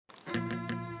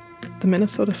The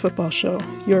Minnesota Football Show,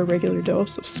 your regular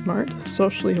dose of smart,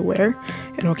 socially aware,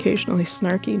 and occasionally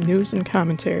snarky news and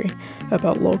commentary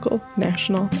about local,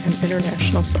 national, and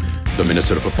international soccer. The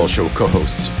Minnesota Football Show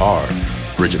co-hosts are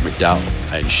Bridget McDowell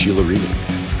and Sheila Regan.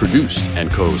 Produced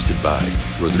and co-hosted by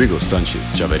Rodrigo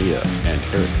Sanchez Chavarria and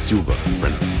Eric Silva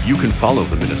Brenner. You can follow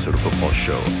the Minnesota Football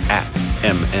Show at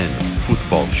MN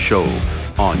Football Show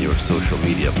on your social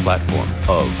media platform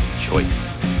of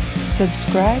choice.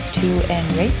 Subscribe to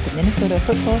and rate the Minnesota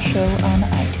Football Show on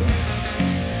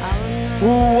iTunes.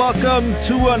 Welcome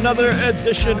to another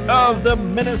edition of the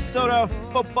Minnesota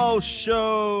Football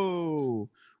Show.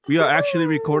 We are actually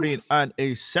recording on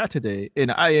a Saturday,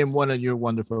 and I am one of your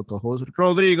wonderful co-hosts,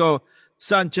 Rodrigo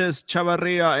Sanchez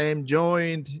Chavarria. I am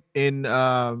joined in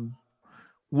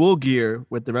wool gear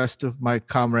with the rest of my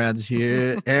comrades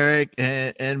here, Eric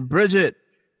and Bridget.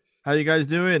 How you guys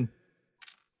doing?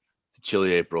 It's a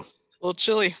chilly April. A little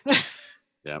chilly.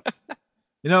 Yeah.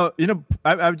 You know.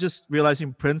 I'm just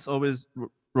realizing Prince always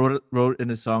wrote in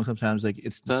his song sometimes like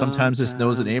sometimes it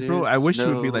snows in April. I wish it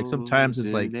would be like sometimes it's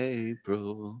like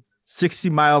April.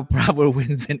 60-mile-per-hour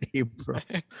winds in April.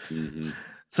 Mm-hmm.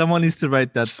 Someone needs to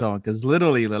write that song because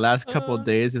literally the last couple of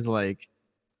days is like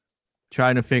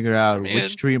trying to figure out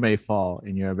which tree may fall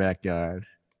in your backyard.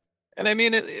 And I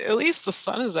mean, at least the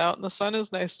sun is out and the sun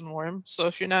is nice and warm. So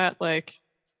if you're not like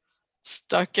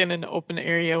stuck in an open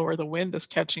area where the wind is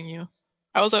catching you.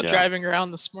 I was out driving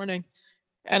around this morning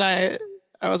and I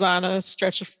was on a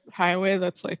stretch of highway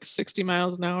that's like 60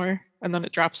 miles an hour and then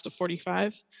it drops to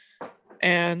 45.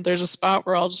 And there's a spot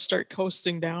where I'll just start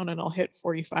coasting down and I'll hit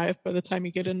 45 by the time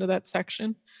you get into that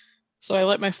section. So I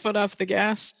let my foot off the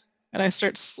gas and I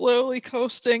start slowly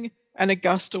coasting and a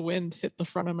gust of wind hit the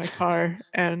front of my car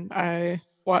and I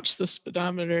watched the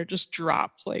speedometer just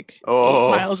drop like 8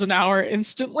 miles an hour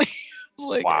instantly. I was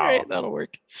like, wow. All right, that'll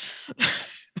work.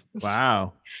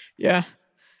 Wow. Yeah.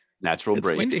 Natural it's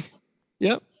break. Windy.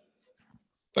 Yep.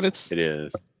 But It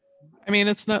is. I mean,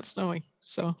 it's not snowing.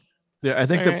 So yeah, I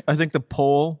think the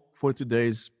poll for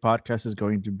today's podcast is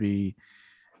going to be,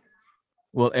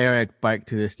 will Eric bike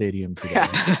to the stadium today?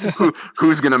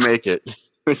 Who's gonna make it?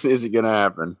 Is it gonna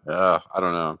happen? I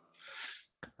don't know.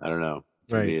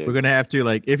 Right. We're gonna have to,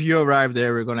 like, if you arrive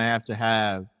there, we're gonna have to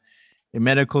have a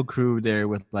medical crew there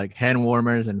with like hand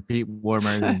warmers and feet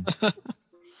warmers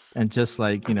and just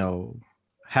like, you know,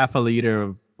 half a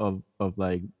liter of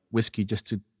like whiskey just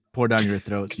to pour down your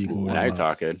throat so you can warm now you're up.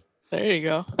 talking. there you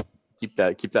go. Keep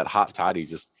that hot toddy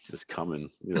just coming.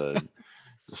 The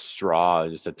straw,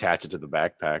 just attach it to the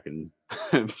backpack and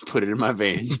put it in my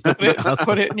veins.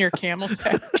 Put it in your camel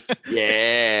pack.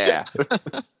 Yeah.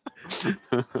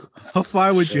 How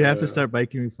far would you have to start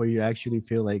biking before you actually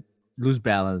feel like lose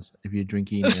balance if you're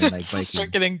drinking and like biking?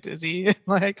 Start getting dizzy.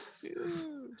 Like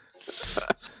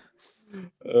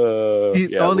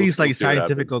all these like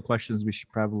scientific questions we should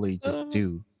probably just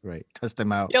do, right? Test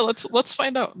them out. Yeah, let's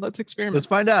find out. Let's experiment. Let's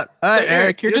find out. All right,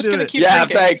 Eric, you're just gonna keep Yeah,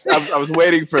 drinking. thanks. I was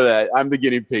waiting for that. I'm the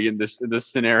guinea pig in this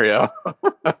scenario.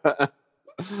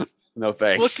 No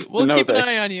thanks. We'll keep an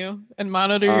eye on you and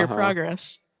monitor your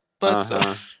progress. But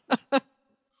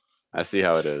I see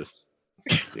how it is.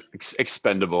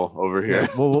 Expendable over here. Yeah,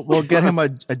 we'll get him a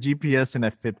GPS and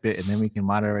a Fitbit, and then we can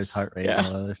monitor his heart rate and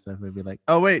all other stuff. We'll be like,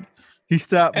 oh wait, he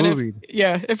stopped moving.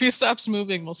 If he stops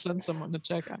moving, we'll send someone to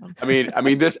check on him. I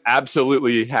mean, this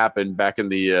absolutely happened back in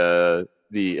the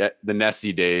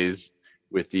Nessie days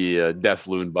with the Death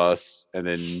Loon bus, and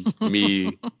then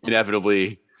me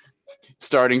inevitably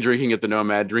starting drinking at the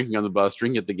Nomad, drinking on the bus,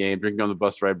 drinking at the game, drinking on the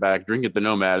bus right back, drinking at the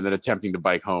Nomad, and then attempting to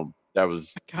bike home.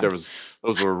 Those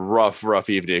were rough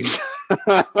evenings.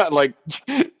 Like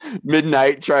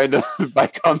midnight trying to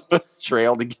bike on the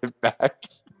trail to get back.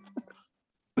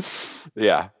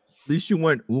 Yeah. At least you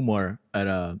weren't Umar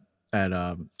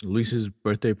at Luis's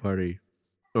birthday party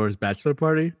or his bachelor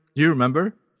party. Do you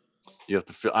remember? You have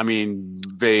to feel. I mean,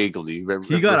 vaguely.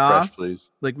 He got off.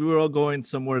 Please. Like we were all going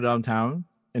somewhere downtown,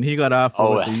 and he got off.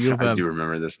 I do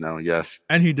remember this now. Yes.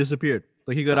 And he disappeared.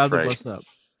 Like he got out the bus stop.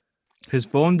 His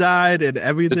phone died and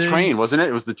everything. The train, wasn't it?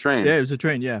 It was the train. Yeah, it was the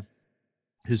train. Yeah.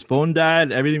 His phone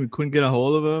died. Everything. We couldn't get a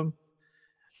hold of him.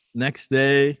 Next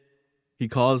day, he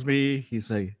calls me.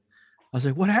 He's like, I was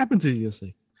like, what happened to you? I was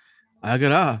like, I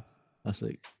got off. I was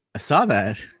like, I saw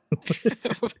that.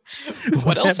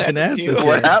 What else happened to you?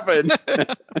 What happened?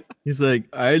 He's like,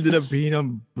 I ended up being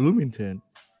on Bloomington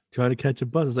trying to catch a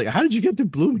bus. I was like, how did you get to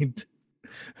Bloomington?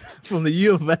 From the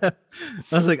U of M. I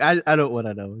was like, I don't want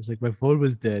to know. It's like my phone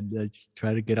was dead. I just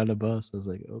tried to get on a bus. I was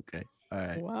like, okay, all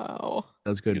right. Wow, that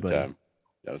was good, buddy. Time.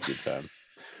 That was a good time.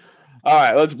 All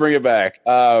right, let's bring it back.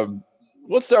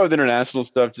 Let's start with international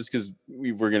stuff, just because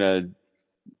we're gonna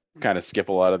kind of skip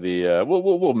a lot of the.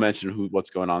 We'll mention what's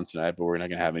going on tonight, but we're not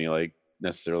gonna have any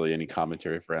necessarily any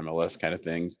commentary for MLS kind of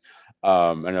things.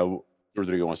 I know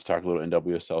Rodrigo wants to talk a little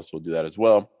NWSL, so we'll do that as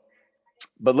well.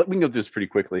 But let me go through this pretty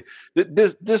quickly.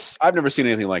 This I've never seen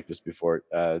anything like this before,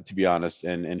 to be honest,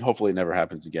 and hopefully it never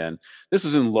happens again. This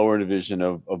was in lower division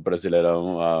of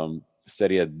Brasileirão,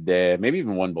 Serie D, maybe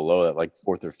even one below that, like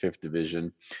 4th or 5th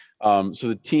division. So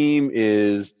the team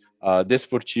is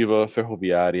Desportiva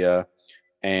Ferroviária,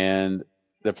 and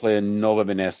they're playing Nova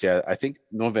Venecia. I think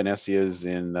Nova Venecia is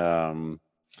in.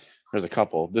 There's a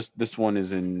couple. This one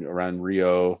is in around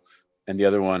Rio, and the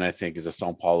other one I think is a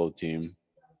São Paulo team.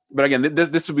 But again,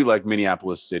 this would be like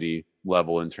Minneapolis City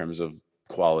level in terms of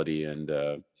quality and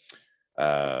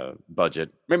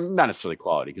budget. Maybe not necessarily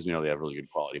quality, because we know they have really good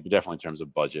quality, but definitely in terms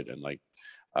of budget and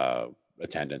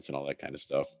attendance and all that kind of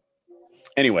stuff.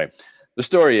 Anyway, the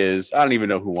story is, I don't even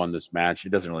know who won this match.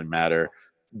 It doesn't really matter.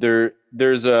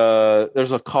 There's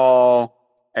a call,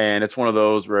 and it's one of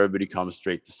those where everybody comes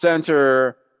straight to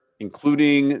center,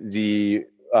 including the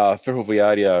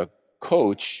Ferroviária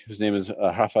coach, whose name is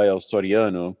Rafael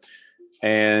Soriano,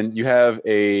 and you have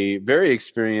a very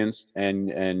experienced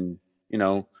and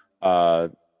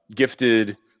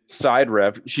gifted side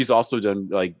rep. She's also done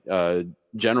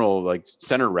general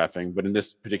center reffing, but in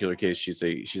this particular case, she's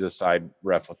a side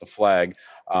ref with the flag.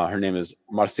 Her name is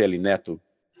Marceli Neto,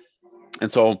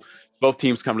 and so both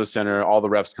teams come to the center. All the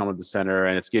refs come to the center,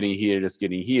 and it's getting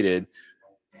heated.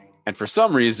 And for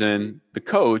some reason, the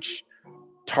coach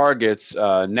targets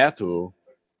Neto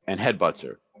and headbutts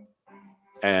her,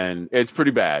 and it's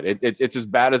pretty bad. It's as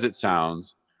bad as it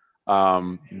sounds.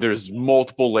 There's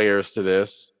multiple layers to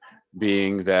this,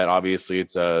 being that obviously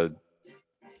it's a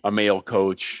male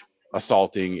coach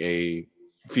assaulting a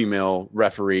female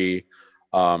referee.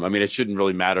 I mean, it shouldn't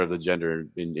really matter the gender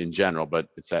in general, but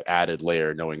it's that added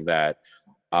layer knowing that.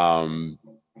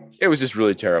 It was just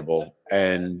really terrible,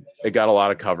 and it got a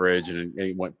lot of coverage, and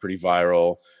it went pretty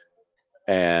viral.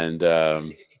 And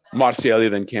Marciali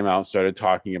then came out and started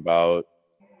talking about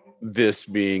this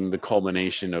being the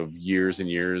culmination of years and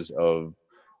years of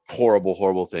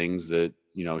horrible things that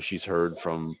she's heard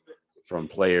from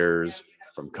players,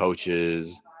 from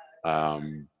coaches.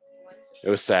 It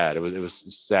was sad. It was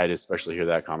sad, especially hear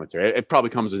that commentary. It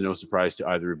probably comes as no surprise to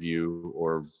either of you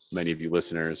or many of you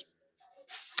listeners.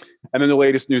 And then the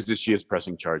latest news is she is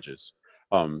pressing charges.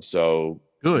 So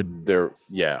good. There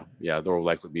will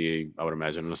likely be, I would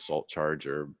imagine, an assault charge,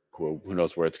 or who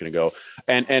knows where it's going to go.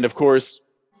 And of course,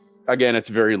 again, it's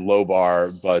a very low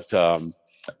bar, but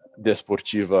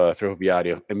Desportiva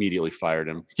Ferroviária immediately fired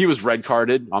him. He was red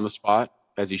carded on the spot,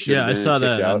 as he should have been. I saw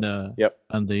that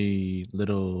on the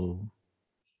little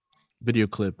video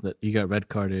clip that he got red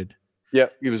carded.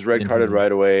 Yep, he was red carded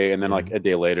right away, and then a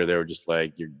day later, they were just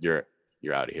like, "You're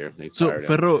out of here." So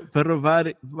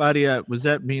Ferroviária, was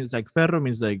that means like ferro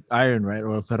means like iron, right?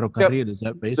 Or ferrocarril, is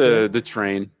that based the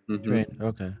train? Mm-hmm. Train,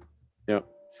 okay. Yep.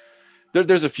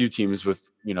 There's a few teams with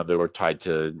that were tied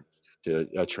to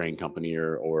a train company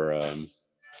or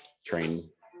train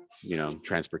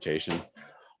transportation.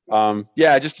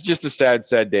 Just a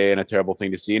sad day and a terrible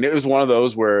thing to see. And it was one of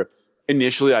those where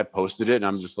initially I posted it and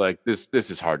I'm just like, this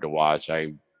is hard to watch.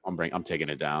 I'm taking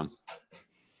it down.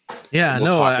 Yeah,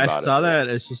 no, I saw that.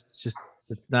 It's just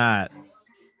it's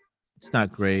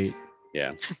not great.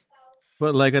 Yeah.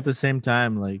 But at the same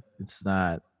time, it's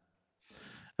not.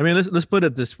 I mean, let's put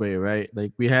it this way, right?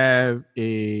 Like, we have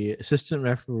a assistant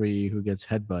referee who gets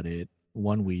headbutted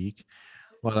 1 week.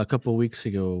 Well, a couple of weeks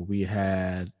ago, we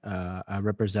had a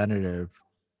representative,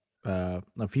 a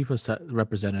FIFA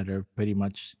representative, pretty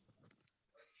much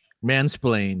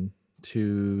mansplain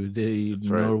to the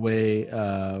Norway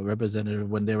representative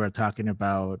when they were talking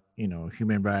about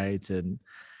human rights and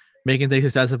making things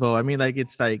accessible. I mean,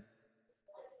 it's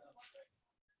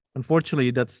unfortunately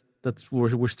that's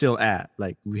where we're still at.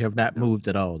 We have not moved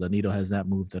at all. The needle has not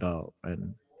moved at all,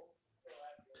 and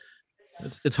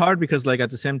it's hard because at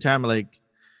the same time,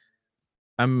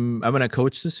 I'm gonna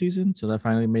coach this season, so I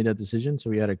finally made that decision. So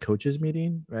we had a coaches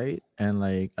meeting, right? And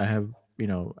I have,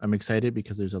 I'm excited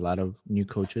because there's a lot of new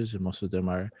coaches, and most of them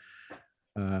are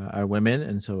women,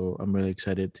 and so I'm really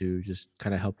excited to just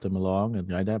kind of help them along and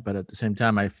like that. But at the same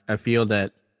time, I feel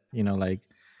that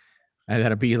I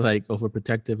gotta be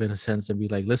overprotective in a sense and be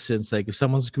listen, it's if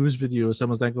someone screws with you or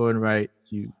someone's not going right,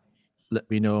 you let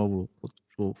me know.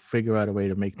 We'll figure out a way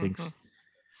to make things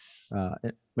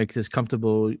make this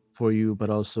comfortable for you, but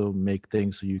also make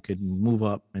things so you can move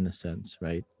up in a sense,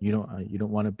 right? You don't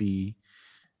want to be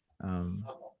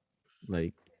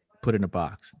put in a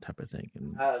box type of thing,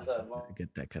 and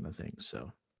get that kind of thing.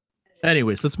 So,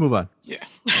 anyways, let's move on. Yeah.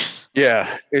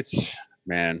 Yeah, it's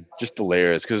just the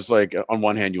layers. Because like on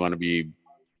one hand, you want to be,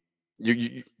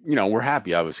 we're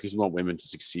happy obviously because we want women to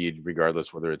succeed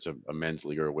regardless whether it's a men's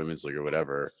league or a women's league or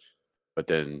whatever. But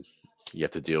then you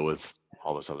have to deal with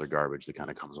all this other garbage that kind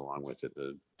of comes along with it,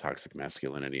 the toxic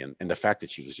masculinity, and the fact that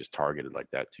she was just targeted like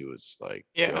that too is like,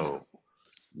 yo,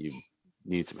 you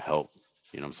need some help.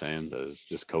 You know what I'm saying?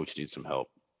 This coach needs some help.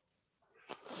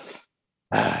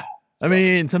 I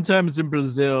mean, sometimes in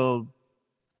Brazil,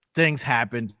 things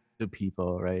happen to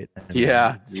people, right? And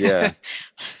yeah.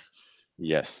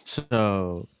 Yes.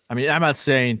 So, I mean, I'm not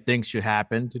saying things should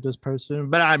happen to this person,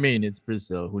 but I mean, it's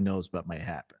Brazil. Who knows what might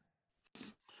happen?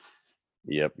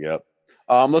 Yep.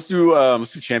 Let's do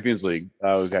Champions League.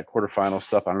 We've got quarterfinal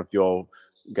stuff. I don't know if you all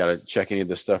got to check any of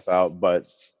this stuff out, but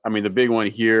I mean, the big one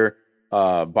here,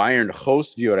 Bayern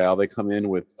host Villarreal. They come in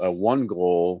with a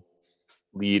 1-goal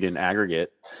lead in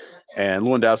aggregate, and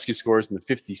Lewandowski scores in the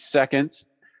 52nd.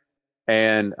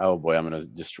 And oh boy, I'm gonna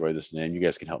destroy this name. You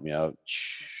guys can help me out.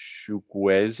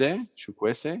 Chukwueze. Did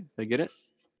I get it?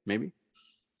 Maybe.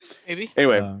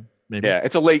 Anyway, maybe. Yeah,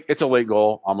 it's a late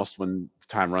goal, almost when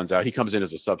time runs out. He comes in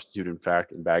as a substitute, in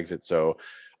fact, and bags it. So,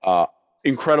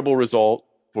 incredible result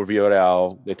for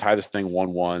Villarreal. They tie this thing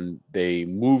 1-1. They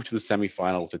move to the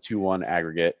semifinal with a 2-1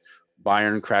 aggregate.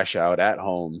 Bayern crash out at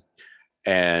home,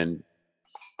 and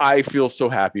I feel so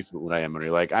happy for Unai Emery.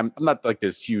 Like I'm not like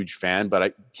this huge fan,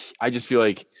 but I just feel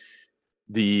like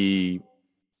the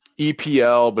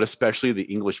EPL, but especially the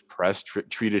English press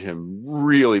treated him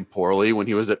really poorly when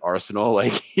he was at Arsenal.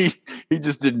 Like he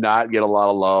just did not get a lot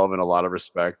of love and a lot of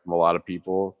respect from a lot of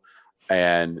people.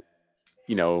 And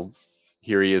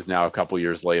here he is now a couple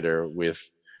years later with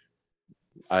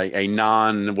a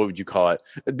what would you call it?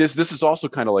 This is also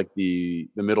kind of like the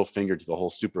middle finger to the whole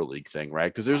Super League thing,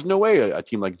 right? Because there's no way a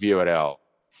team like Villarreal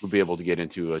would be able to get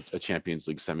into a Champions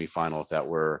League semifinal if that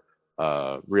were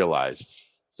realized.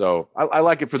 So I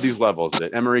like it for these levels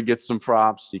that Emery gets some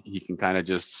props. He can kind of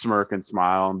just smirk and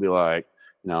smile and be like,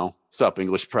 sup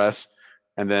English press.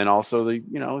 And then also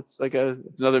it's like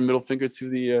it's another middle finger to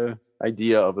the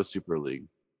idea of a Super League.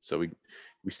 So we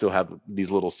still have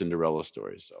these little Cinderella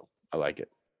stories. So I like it.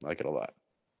 I like it a lot.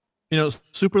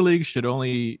 Super League should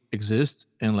only exist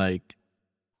in like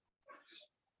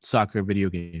soccer video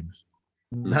games.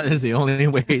 That is the only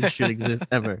way it should exist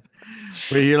ever.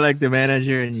 Where you're like the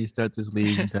manager and you start this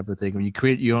league type of thing. When you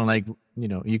create your own,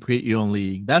 you create your own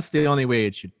league. That's the only way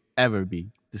it should ever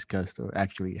be discussed or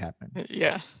actually happen.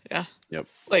 Yeah. Yep.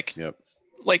 Like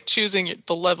choosing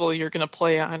the level you're gonna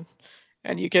play on,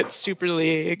 and you get Super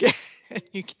League, and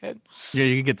you get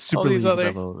Super League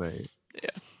level, right? Yeah.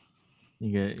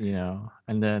 You get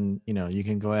and then you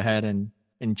can go ahead and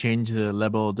change the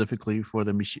level of difficulty for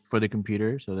the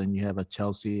computer. So then you have a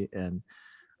Chelsea and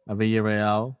a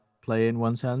Villarreal play in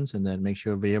one sense, and then make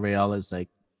sure Villarreal is like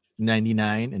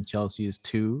 99 and Chelsea is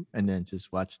 2, and then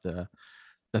just watch the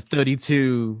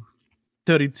 32-0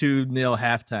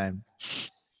 halftime.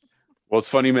 Well, it's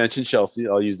funny you mentioned Chelsea.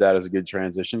 I'll use that as a good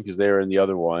transition because they were in the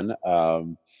other one.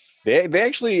 They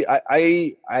actually,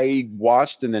 I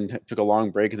watched and then took a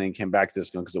long break and then came back to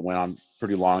this one because it went on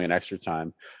pretty long in extra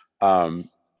time.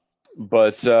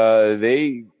 But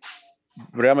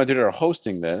Real Madrid are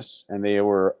hosting this, and they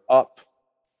were up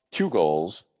 2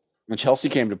 goals, and Chelsea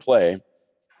came to play,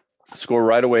 score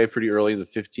right away pretty early in the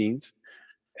 15th,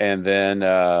 and then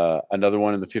another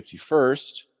one in the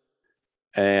 51st,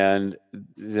 and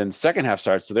then second half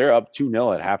starts, so they're up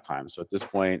 2-0 at halftime. So at this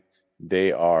point,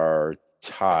 they are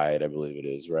tied, I believe it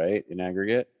is, right, in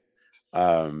aggregate.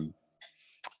 And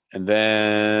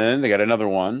then they got another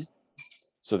one.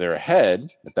 So they're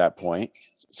ahead at that point.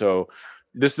 So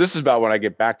this is about when I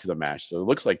get back to the match. So it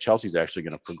looks like Chelsea's actually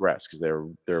going to progress because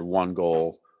they're 1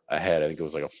 goal ahead. I think it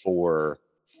was like a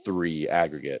 4-3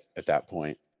 aggregate at that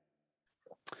point.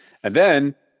 And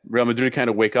then Real Madrid kind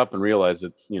of wake up and realize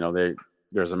that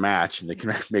there's a match and they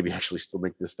can maybe actually still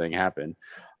make this thing happen.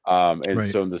 And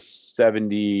so in the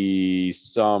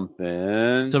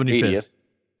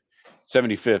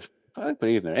 75th, I put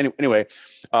it in there. Anyway,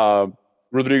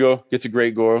 Rodrigo gets a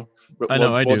great goal.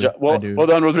 I do. Well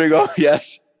done, Rodrigo.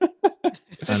 Yes. I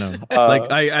know.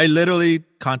 I literally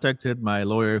contacted my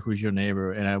lawyer, who's your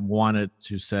neighbor, and I wanted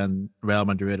to send Real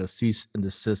Madrid a cease and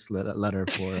desist letter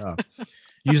for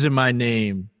using my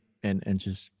name and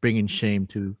just bringing shame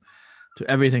to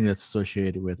everything that's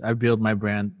associated with. I built my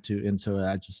brand and so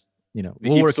I just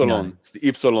we'll work on it. The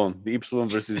Ypsilon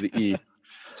versus the E.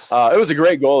 It was a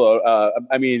great goal, though.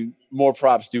 I mean, more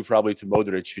props due probably to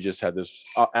Modric, who just had this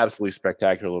absolutely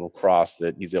spectacular little cross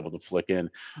that he's able to flick in.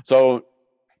 So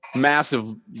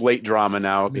massive late drama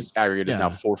now because aggregate is now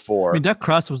 4-4. I mean, that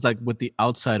cross was like with the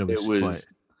outside of his foot.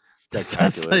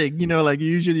 That's like, like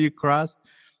usually you cross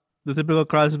the typical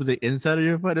cross with the inside of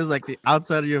your foot. Is like the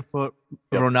outside of your foot,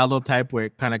 Ronaldo type, where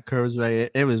it kind of curves right.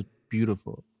 It was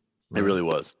beautiful. It really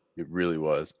was. It really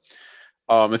was.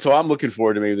 And so I'm looking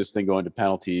forward to maybe this thing going to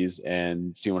penalties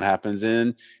and seeing what happens.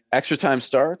 And extra time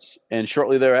starts, and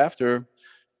shortly thereafter,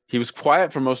 he was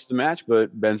quiet for most of the match,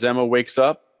 but Benzema wakes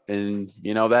up, and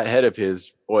that head of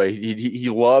his, boy, he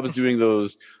loves doing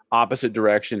those opposite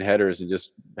direction headers and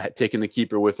just taking the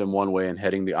keeper with him one way and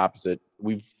heading the opposite.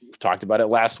 We've talked about it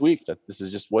last week. That this is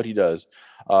just what he does.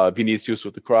 Vinicius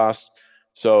with the cross.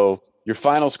 So your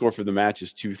final score for the match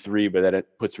is 2-3, but then it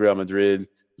puts Real Madrid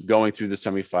going through the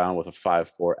semifinal with a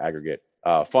 5-4 aggregate.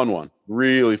 Fun one,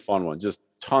 really fun one. Just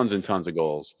tons and tons of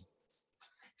goals.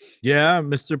 Yeah,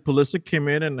 Mr. Pulisic came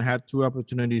in and had 2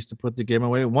 opportunities to put the game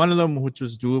away. One of them, which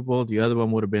was doable. The other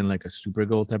one would have been like a super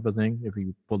goal type of thing if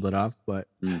he pulled it off. But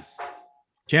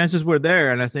chances were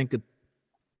there, and I think it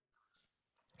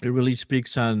really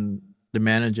speaks on the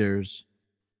managers,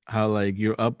 how like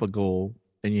you're up a goal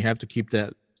and you have to keep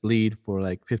that lead for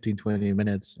like 15, 20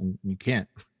 minutes, and you can't.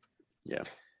 Yeah.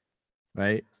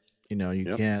 Right?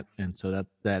 You can't. And so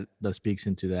that speaks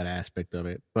into that aspect of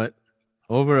it. But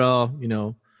overall,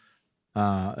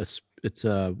 it's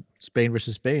Spain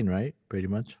versus Spain, right? Pretty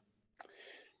much.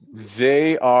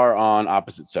 They are on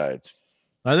opposite sides.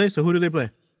 Are they? So who do they play?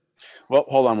 Well,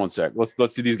 hold on one sec. Let's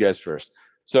do these guys first.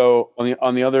 So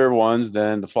on the other ones,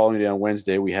 then the following day on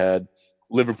Wednesday, we had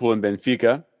Liverpool and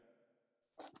Benfica.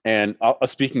 And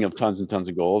speaking of tons and tons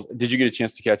of goals, did you get a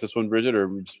chance to catch this one, Bridget, or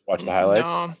just watch the highlights?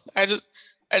 No, I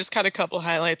just caught a couple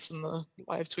highlights in the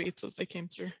live tweets as they came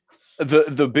through.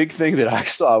 The big thing that I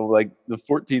saw, like the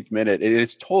 14th minute,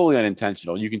 it's totally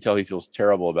unintentional. You can tell he feels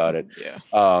terrible about it. Yeah.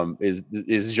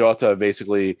 Is Jota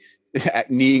basically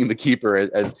kneeing the keeper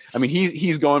as I mean,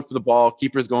 he's going for the ball,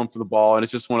 keeper's going for the ball, and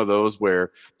it's just one of those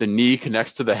where the knee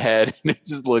connects to the head, and it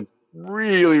just looks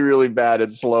really, really bad in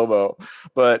slow-mo.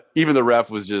 But even the ref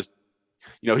was just,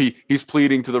 he's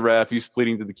pleading to the ref, he's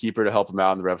pleading to the keeper to help him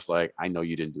out, and the ref's like, I know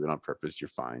you didn't do it on purpose, you're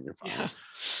fine. Yeah.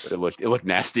 But it looked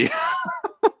nasty.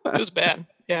 It was bad.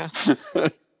 Yeah.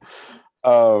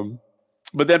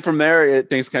 But then from there,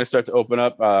 things kind of start to open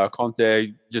up.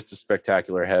 Conte, just a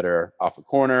spectacular header off a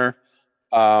corner.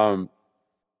 And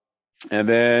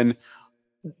then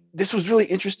this was really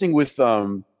interesting with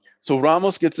so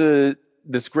Ramos gets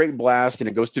this great blast, and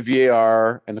it goes to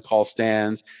VAR, and the call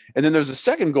stands. And then there's a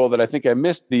second goal that I think I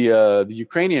missed. The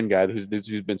Ukrainian guy who's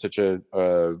been such a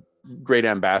great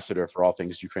ambassador for all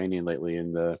things Ukrainian lately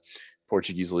in the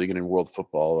Portuguese league and in world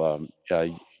football.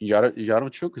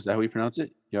 Yaremchuk, is that how you pronounce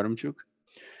it? Yaremchuk.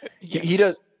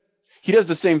 Yes. He does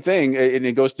the same thing, and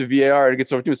it goes to VAR and it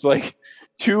gets overturned. It's like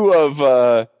two of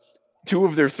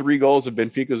their 3 goals of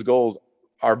Benfica's goals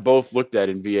are both looked at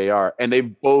in VAR, and they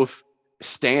both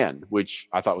stand, which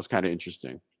I thought was kind of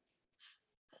interesting.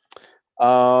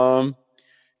 I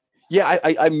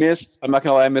missed, I'm not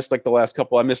gonna lie, I missed like the last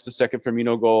couple. I missed the second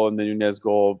Firmino goal and the Nunez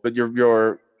goal, but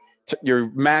your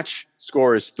match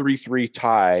score is 3-3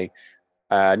 tie.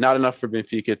 Not enough for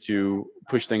Benfica to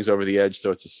push things over the edge, so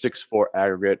it's a 6-4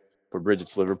 aggregate for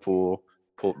Bridget's Liverpool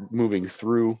moving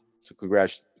through. So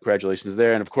congratulations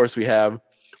there. And of course we have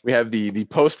the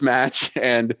post match,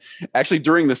 and actually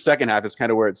during the second half, it's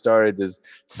kind of where it started. Is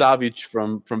Savic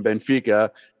from Benfica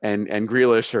and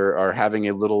Grealish are having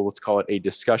a little, let's call it a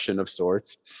discussion of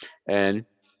sorts, and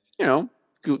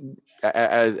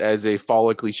as a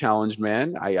follically challenged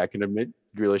man, I can admit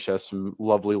Grealish has some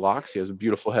lovely locks. He has a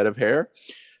beautiful head of hair.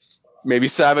 Maybe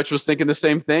Savic was thinking the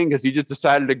same thing because he just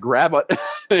decided to grab it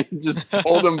and just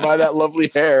hold him by that lovely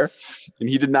hair, and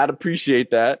he did not appreciate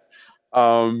that.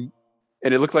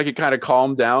 And it looked like it kind of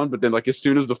calmed down, but then like as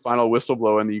soon as the final whistle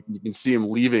blow and you can see him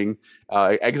leaving,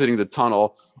 exiting the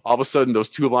tunnel, all of a sudden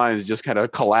those 2 lines just kind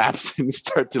of collapse and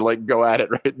start to like go at it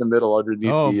right in the middle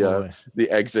underneath the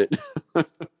exit.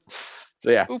 So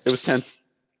yeah, Oops. It was tense.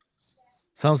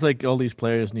 Sounds like all these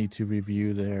players need to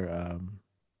review their.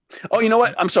 Oh, you know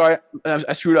what? I'm sorry,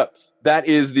 I screwed up. That's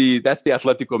the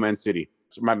Atletico Man City.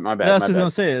 My bad. That's what I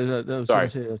was going to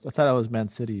say. I thought I was Man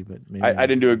City, but maybe I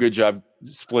didn't do a good job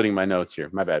splitting my notes here.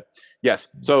 My bad. Yes.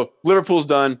 So Liverpool's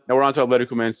done. Now we're on to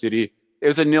Atletico Man City. It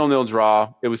was a 0-0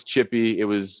 draw. It was chippy. It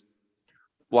was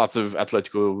lots of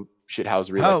Atletico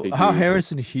shithousery. How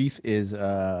Harrison Heath is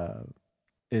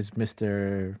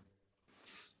Mr.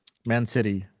 Man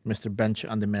City, Mr. Bench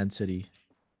on the Man City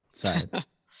side.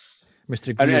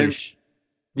 Mr. And Grealish.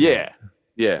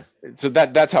 yeah. So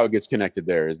that's how it gets connected.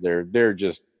 There is they're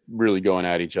just really going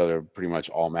at each other pretty much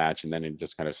all match, and then it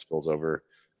just kind of spills over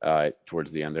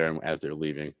towards the end there, and as they're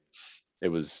leaving, it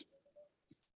was.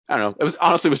 I don't know.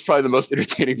 It was probably the most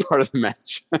entertaining part of the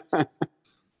match. All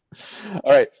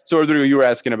right. So Rodrigo, you were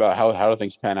asking about how do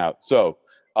things pan out. So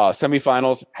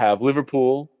semifinals have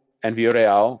Liverpool and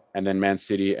Villarreal, and then Man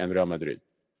City and Real Madrid.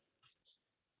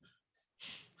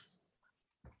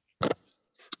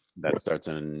 That starts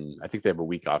in, I think they have a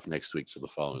week off next week, so the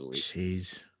following week.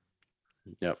 Jeez.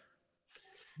 Yep.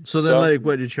 So then, like,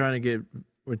 what you're trying to get?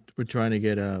 We're trying to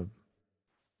get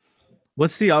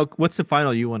what's the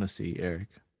final you want to see, Eric?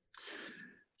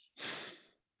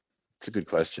 It's a good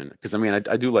question, because I mean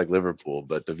I do like Liverpool,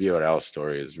 but the Villarreal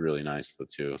story is really nice though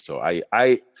too. So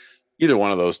I either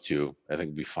one of those two I think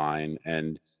would be fine,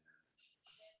 and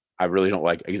I really don't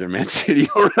like either Man City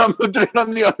or Real Madrid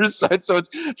on the other side. So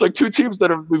it's like two teams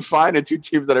that have been fine and two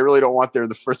teams that I really don't want there in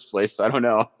the first place. I don't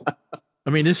know.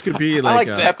 I mean, this could be I like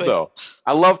like Pep though.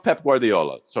 I love Pep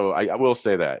Guardiola, so I will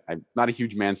say that I'm not a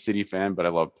huge Man City fan, but I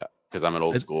love Pep because I'm an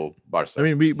old school Barca. I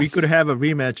mean, we could have a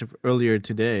rematch of earlier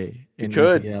today in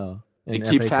EPL. It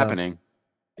keeps happening.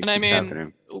 And I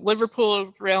mean,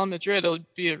 Liverpool, Real Madrid will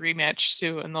be a rematch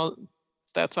too, and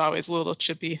that's always a little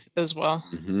chippy as well.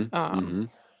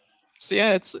 So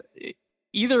yeah, it's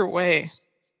either way.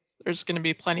 There's going to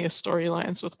be plenty of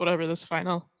storylines with whatever this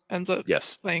final ends up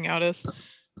playing out as.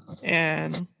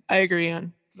 And I agree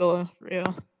on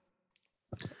Villarreal.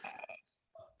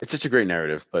 It's such a great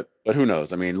narrative, but who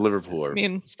knows? I mean, Liverpool are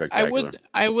spectacular.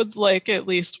 I would like at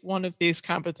least one of these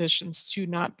competitions to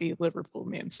not be Liverpool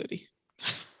Man City.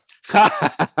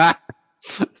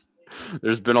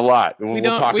 There's been a lot. We'll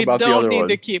talk about the other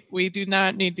one. We do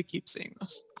not need to keep seeing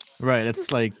this. Right.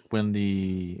 It's like when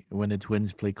the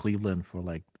Twins play Cleveland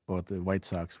or the White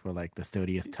Sox for like the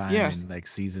 30th time in like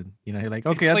season. You know, you're like,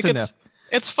 okay, that's enough.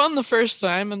 It's fun the first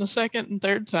time, and the second and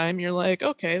third time you're like,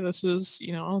 okay, this is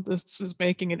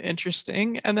making it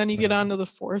interesting. And then you get on to the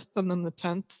fourth, and then the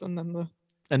 10th, and then the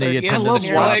and then I love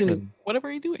watching. What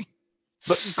are you doing?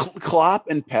 But Klopp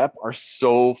and Pep are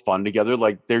so fun together.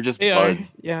 Like they're just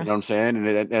buds. Yeah. You know what I'm saying?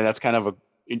 And that's kind of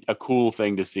a cool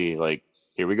thing to see. Like,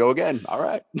 here we go again. All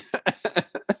right.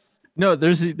 No,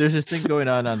 there's this thing going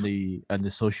on the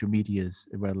social medias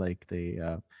where like they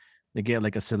get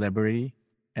like a celebrity,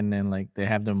 and then like they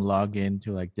have them log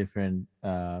into like different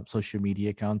social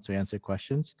media accounts to answer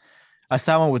questions. I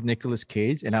saw one with Nicolas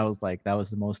Cage, and I was like, that was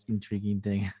the most intriguing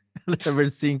thing I've ever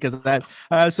seen, because I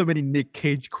have so many Nick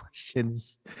Cage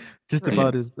questions just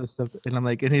about his stuff, and I'm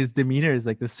like, and his demeanor is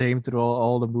like the same through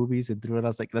all the movies and through it. I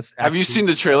was like, have you seen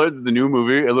the trailer, the new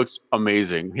movie? It looks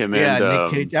amazing. Him and Nick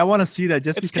Cage. I want to see that.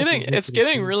 It's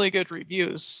getting really good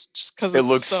reviews just because it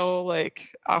looks so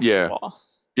like off the wall.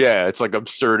 Yeah, it's like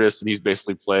absurdist, and he's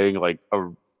basically playing like a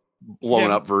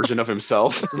blown up version of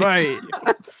himself. Right.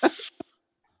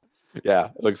 Yeah,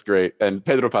 it looks great. And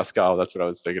Pedro Pascal, that's what I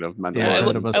was thinking of.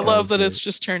 I love that it's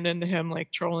just turned into him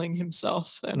like trolling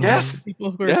himself, and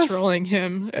people who are trolling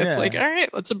him. It's like, all right,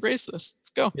 let's embrace this. Let's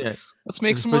go. Yeah. Let's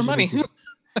make some more money.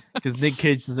 Because Nick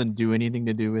Cage doesn't do anything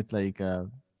to do with like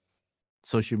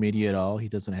social media at all. He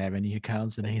doesn't have any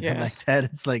accounts and anything like that.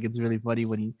 It's like, it's really funny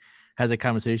when he has a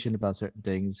conversation about certain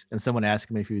things, and someone asked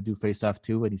him if he would do Face Off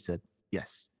too, and he said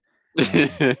yes.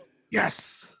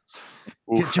 Yes.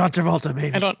 Get John Travolta,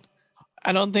 baby.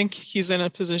 I don't think he's in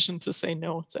a position to say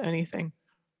no to anything.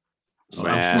 So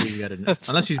I'm sure you got to,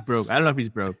 unless he's broke. I don't know if he's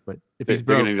broke, but if he's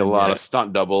broke, they're gonna need a lot of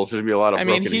stunt doubles. There'd be a lot of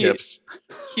broken hips.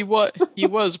 He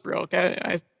was broke.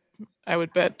 I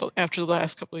would bet after the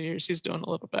last couple of years he's doing a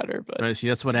little better. But right, see,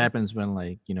 that's what happens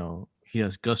when he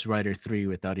does Ghost Rider 3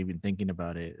 without even thinking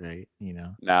about it, right?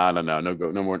 No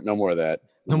more of that.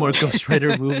 No more Ghost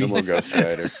Rider movies. No more Ghost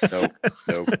Rider.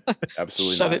 Nope.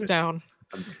 Absolutely Shut not. It down.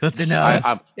 That's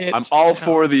enough. I'm all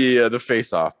for the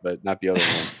face off, but not the other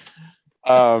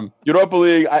one. Europa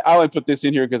League. I only put this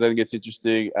in here because I think it's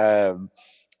interesting, and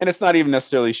it's not even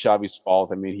necessarily Xavi's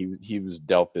fault. I mean, he was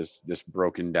dealt this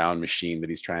broken down machine that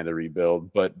he's trying to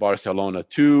rebuild. But Barcelona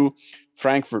 2,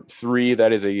 Frankfurt 3.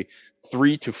 That is a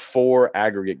 3-4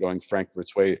 aggregate going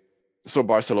Frankfurt's way. So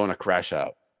Barcelona crash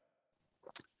out.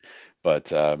 But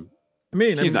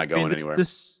he's not going anywhere.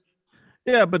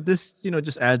 Yeah, but this,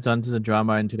 just adds on to the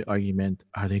drama and to the argument.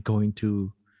 Are they going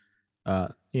to,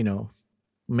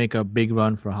 make a big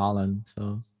run for Holland?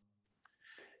 So,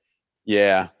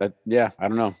 I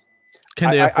don't know. Can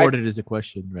they afford it is a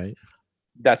question, right?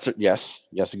 That's it. Yes,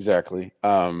 exactly.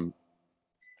 And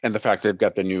the fact they've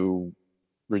got the new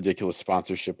ridiculous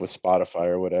sponsorship with Spotify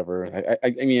or whatever. I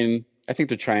mean, I think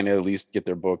they're trying to at least get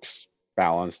their books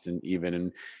balanced and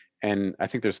even. And I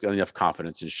think there's enough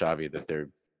confidence in Xavi that they're,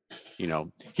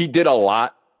 he did a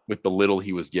lot with the little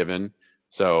he was given.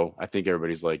 So I think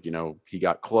everybody's like, he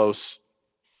got close.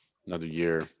 Another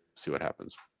year, see what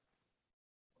happens.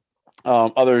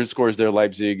 Other scores there,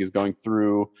 Leipzig is going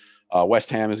through, West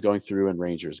Ham is going through, and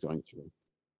Rangers going through.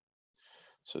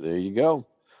 So there you go.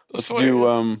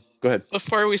 Go ahead.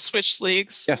 Before we switch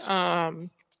leagues, yes. Have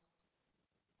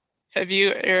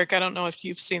you, Eric, I don't know if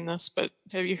you've seen this, but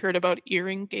have you heard about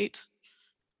Earring Gate?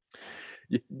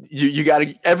 You got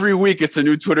to, every week it's a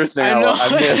new Twitter thing I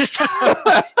missed.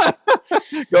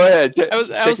 Go ahead. Take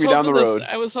me down the road.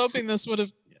 I was hoping this would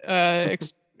have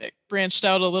branched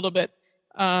out a little bit.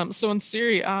 So in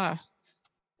Serie A,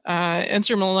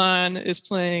 Inter Milan is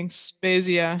playing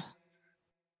Spezia.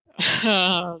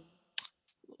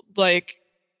 Like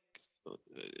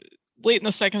late in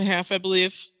the second half, I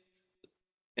believe.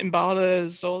 Imbala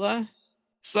Zola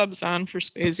subs on for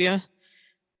Spezia.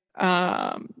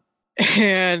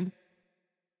 And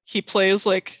he plays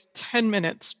like 10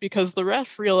 minutes because the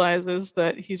ref realizes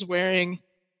that he's wearing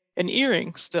an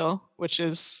earring still, which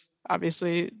is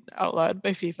obviously outlawed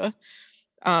by FIFA.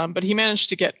 But he managed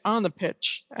to get on the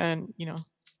pitch and,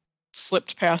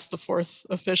 slipped past the fourth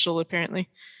official, apparently.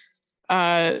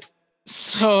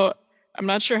 So I'm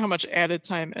not sure how much added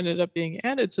time ended up being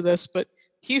added to this, but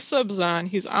he subs on.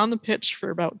 He's on the pitch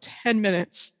for about 10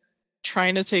 minutes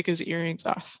trying to take his earrings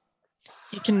off.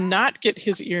 He cannot get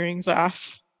his earrings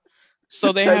off.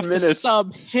 So they have to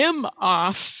sub him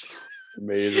off.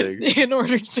 Amazing. In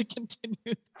order to continue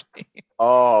the game.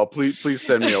 Oh, please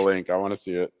send me a link. I want to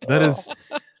see it. That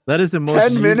is the most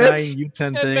 10 minutes?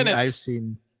 U10 thing I've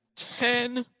seen.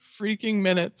 10 freaking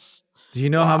minutes. Do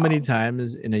you know how many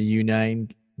times in a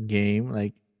U9 game,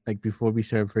 like before we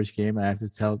start first game, I have to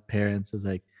tell parents, is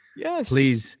like, yes,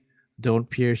 please don't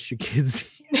pierce your kids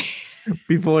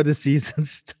before the season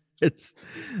starts.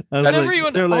 All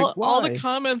the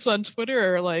comments on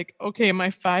Twitter are like, okay, my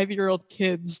 5-year-old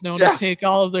kids know to take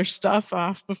all of their stuff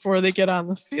off before they get on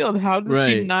the field. How does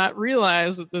he not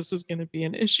realize that this is going to be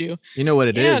an issue? You know what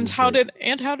it is. And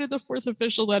how did the fourth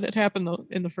official let it happen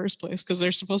in the first place? Because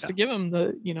they're supposed to give him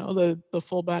the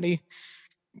full body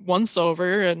once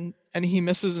over, and he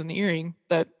misses an earring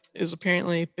that is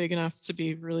apparently big enough to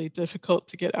be really difficult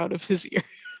to get out of his ear.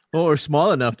 Or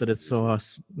small enough that it's so,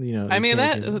 I mean,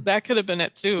 that could have been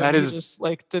it too. He just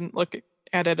didn't look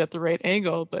at it at the right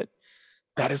angle, but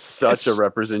that is such a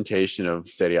representation of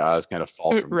Serie A's kind of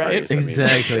fall from grace.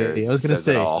 Exactly. I was going to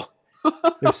say,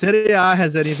 if Serie A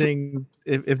has anything,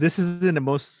 if this isn't the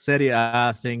most Serie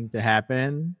A thing to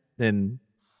happen, then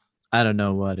I don't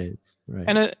know what is.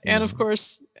 Right. And of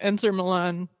course, Inter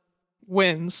Milan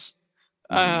wins,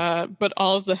 but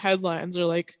all of the headlines are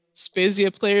like, Spezia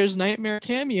players nightmare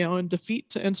cameo and defeat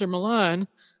to Inter Milan.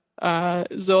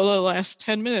 Zola lasts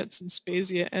 10 minutes and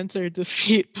Spezia enter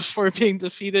defeat before being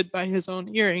defeated by his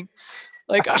own earring.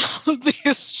 Like all of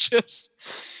these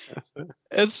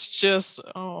it's just,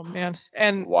 oh man.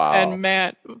 And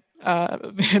Matt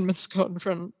Van Minschoten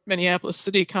from Minneapolis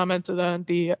City commented on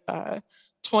the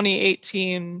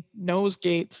 2018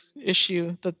 nosegate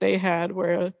issue that they had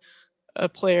where a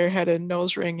player had a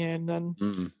nose ring in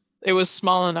and it was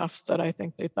small enough that I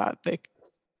think they thought they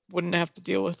wouldn't have to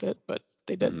deal with it, but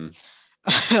they did.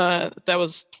 That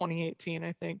was 2018,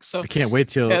 I think. So I can't wait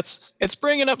till it's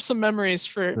bringing up some memories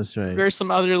for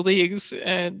some other leagues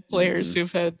and players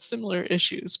who've had similar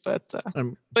issues. But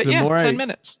 10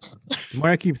 minutes. The more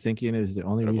I keep thinking is the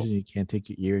only reason you can't take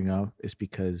your earring off is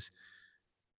because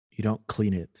you don't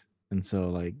clean it, and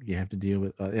so you have to deal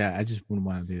with. I just wouldn't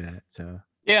want to do that. So.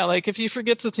 Yeah, if you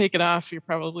forget to take it off, you're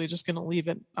probably just going to leave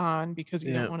it on because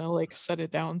you don't want to set it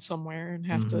down somewhere and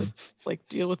have to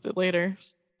deal with it later.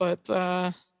 But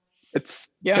it's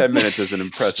 10 minutes is an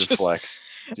impressive flex.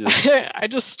 I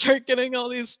just start getting all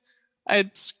these.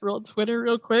 I'd scroll Twitter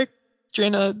real quick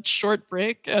during a short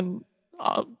break, and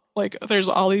there's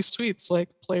all these tweets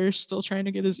players still trying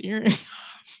to get his earring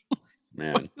off.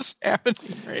 Man, what is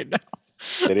happening right now?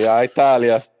 Serie A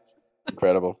Italia,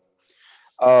 incredible.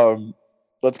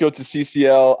 Let's go to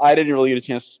CCL. I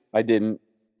didn't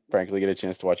frankly get a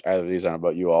chance to watch either of these. I don't know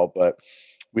about you all, but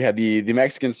we had the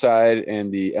Mexican side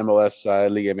and the MLS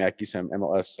side, Liga MX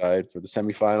MLS side for the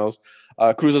semifinals.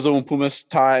 Cruz Azul and Pumas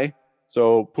tie.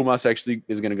 So Pumas actually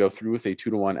is going to go through with a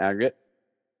 2-1 aggregate.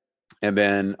 And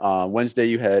then Wednesday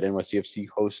you had NWSL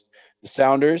host the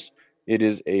Sounders. It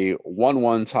is a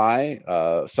 1-1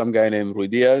 tie. Some guy named Rui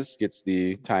Diaz gets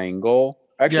the tying goal.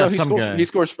 Actually, he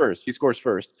scores first.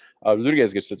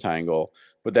 Rodriguez gets the tying goal,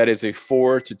 but that is a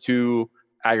 4-2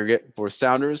 aggregate for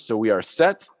Sounders. So we are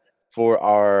set. for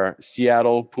our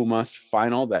Seattle Pumas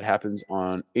final that happens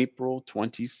on April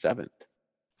 27th.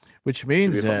 Which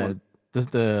means that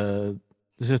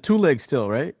there's a 2 leg still,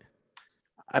 right?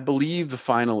 I believe the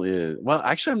final is, well,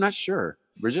 actually, I'm not sure.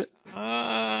 Bridget?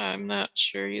 I'm not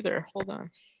sure either. Hold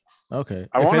on. Okay.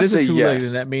 I if want it to is say a 2 leg, yes.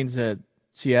 then that means that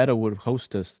Seattle would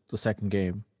host us the second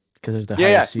game because of the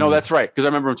Yeah, higher seed. no, that's right. Because I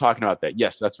remember him talking about that.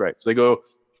 Yes, that's right. So they go,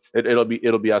 it'll be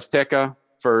Azteca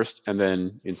first, and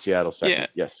then in Seattle second. Yeah,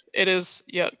 yes, it is.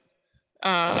 Yep.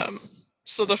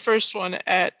 So the first one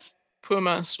at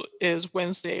Pumas is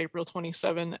Wednesday, April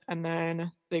 27, and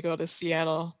then they go to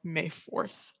Seattle May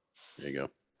 4th. There you go.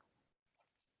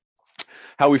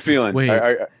 How we feeling?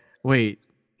 Wait.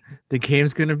 The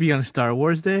game's gonna be on Star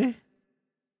Wars Day.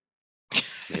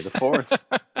 May the 4th.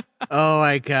 Oh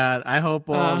my God! I hope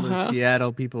all the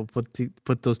Seattle people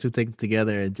put those 2 things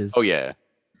together and just. Oh yeah.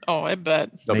 Oh, I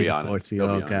bet. They'll be on it.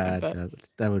 Oh God,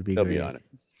 that would be They'll great. be on it.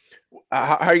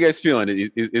 How are you guys feeling?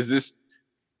 Is this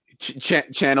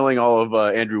channeling all of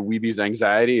Andrew Weeby's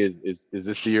anxiety? Is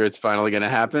this the year it's finally going to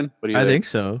happen? What do you think? I think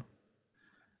so.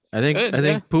 I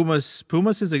think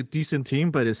Pumas is a decent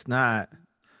team, but it's not.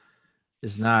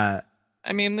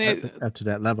 I mean, they up to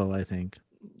that level. I think.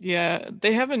 Yeah,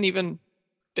 they haven't even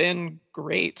been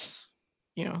great,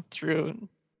 through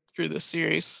the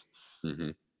series.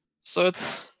 Mm-hmm. So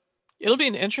it'll be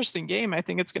an interesting game. I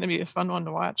think it's going to be a fun one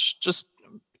to watch, just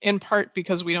in part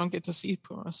because we don't get to see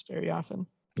Pumas very often.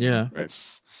 Yeah,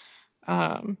 it's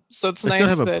so it's I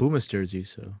nice still have that a Pumas jersey,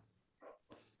 so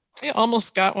I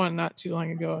almost got one not too long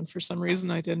ago, and for some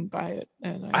reason I didn't buy it.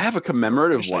 And I have a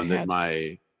commemorative one that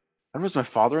I don't know if it was my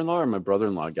father-in-law or my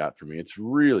brother-in-law got for me. It's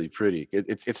really pretty.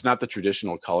 It's not the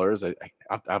traditional colors. I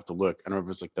have to look. I don't know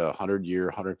if it's like the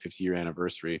 150-year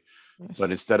anniversary, Nice.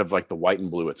 But instead of like the white and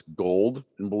blue, it's gold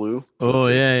and blue. So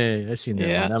yeah. I've seen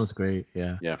that one. That was great.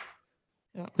 Yeah.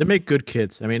 They make good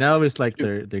kits. I mean, I always like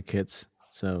their kits.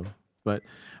 So, but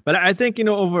I think,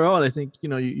 overall, I think,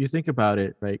 you think about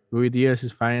it, right? Rui Diaz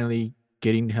is finally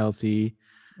getting healthy.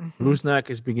 Mm-hmm. Rusnak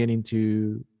is beginning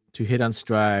to hit on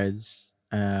strides.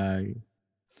 And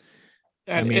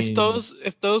if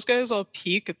those guys all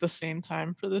peak at the same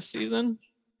time for this season,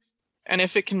 and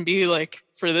if it can be like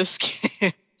for this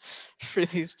game, for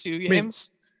these 2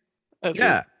 games,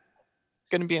 that's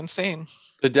going to be insane.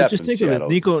 The depth. Just think of it.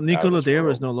 Nico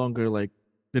Lodeiro is no longer like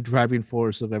the driving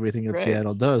force of everything that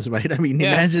Seattle does, right? I mean,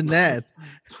 imagine that.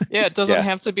 Yeah, it doesn't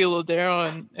have to be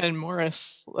Lodeiro and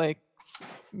Morris like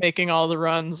making all the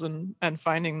runs and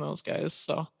finding those guys.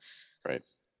 So right.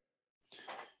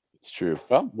 It's true.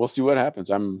 Well, we'll see what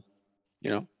happens. I'm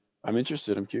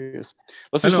interested. I'm curious.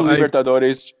 Let's do some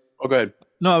Libertadores. Oh, go ahead.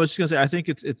 No, I was just gonna say I think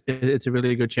it's a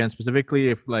really good chance, specifically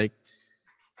if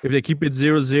they keep it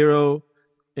 0-0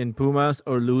 in Pumas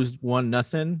or lose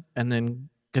 1-0 and then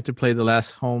get to play the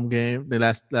last home game, the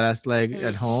last leg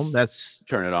at home. That's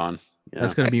turn it on. Yeah.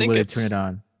 That's gonna be where they turn it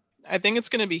on. I think it's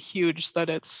gonna be huge that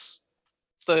it's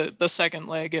the second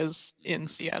leg is in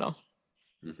Seattle.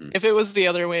 Mm-hmm. If it was the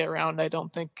other way around, I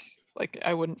don't think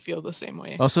I wouldn't feel the same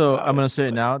way. Also, I'm gonna say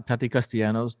it now, Tati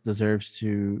Castellanos deserves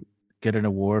to get an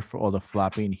award for all the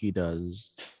flopping he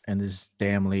does in this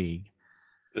damn league.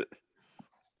 I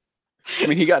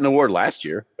mean, he got an award last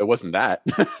year. It wasn't that.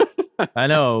 I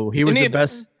know he was the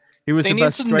best. He was the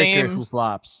best striker who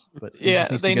flops. But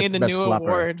they need a new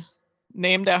award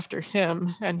named after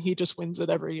him, and he just wins it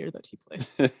every year that he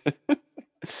plays.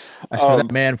 I swear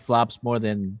that man flops more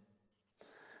than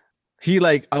he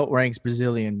outranks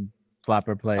Brazilian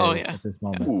flopper players at this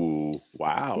moment. Ooh,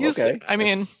 wow. Okay. I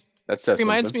mean, that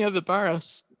reminds me of Ibarra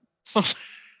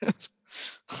sometimes.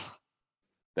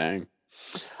 Dang.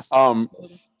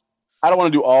 I don't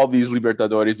want to do all these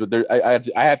Libertadores, but I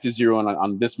have to zero in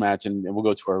on this match, and we'll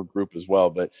go to our group as well.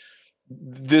 But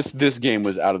this game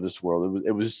was out of this world.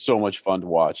 It was so much fun to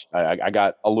watch. I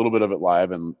got a little bit of it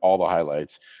live and all the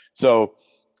highlights. So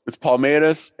it's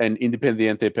Palmeiras and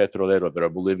Independiente Petrolero. They're a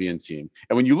Bolivian team.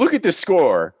 And when you look at this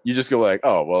score, you just go like,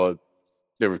 oh, well,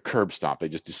 they were curb stomped. They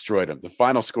just destroyed them. The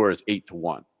final score is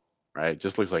 8-1, right? It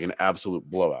just looks like an absolute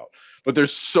blowout. But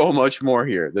there's so much more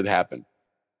here that happened.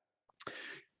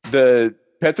 The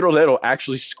Petrolero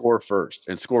actually score first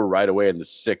and score right away in the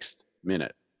 6th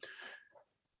minute.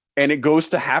 And it goes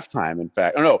to halftime, in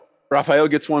fact. Oh, no, Rafael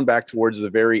gets one back towards the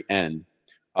very end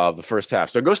of the first half.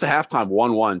 So it goes to halftime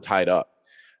 1-1 tied up.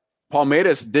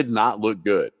 Palmeiras did not look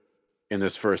good in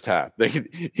this first half.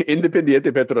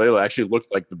 Independiente Petrolero actually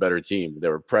looked like the better team. They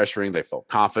were pressuring. They felt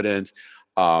confident,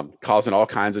 causing all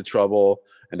kinds of trouble.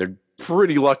 And they're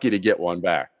pretty lucky to get one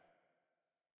back.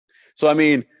 So, I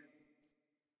mean,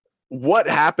 what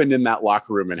happened in that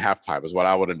locker room in halftime is what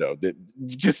I want to know.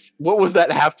 Just what was that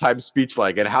halftime speech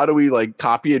like, and how do we like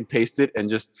copy and paste it and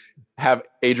just have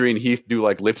Adrian Heath do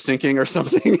like lip syncing or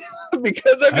something?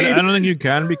 Because I mean, I don't think you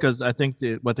can, because I think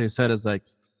what they said is like,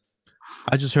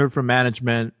 I just heard from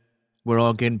management, we're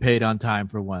all getting paid on time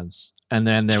for once, and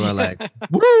then they were like,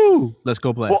 "Woo, let's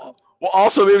go play." Well,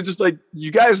 also it was just like, you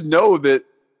guys know that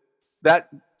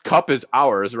cup is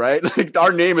ours, right? Like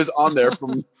our name is on there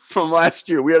from last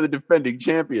year. We are the defending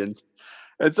champions.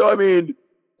 And so, I mean,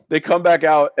 they come back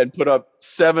out and put up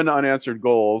 7 unanswered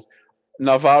goals.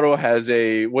 Navarro has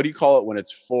a, what do you call it when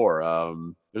it's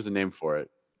 4? There's a name for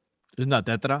it. Isn't that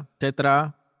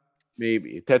tetra?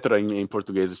 Maybe tetra in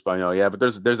Portuguese, Espanol. Yeah, but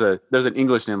there's an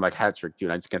English name like hat trick too,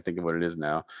 and I just can't think of what it is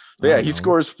now. So yeah, he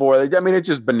scores 4. I mean, it's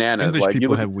just bananas. English like,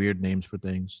 people have weird names for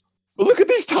things. But look at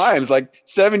these times, like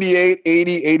 78,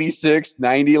 80, 86,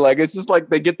 90. Like, it's just like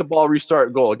they get the ball,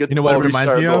 restart, goal. Get the ball, what it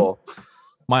reminds restart, me goal. of?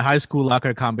 My high school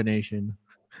locker combination.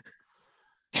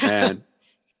 And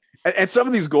some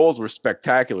of these goals were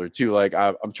spectacular too. Like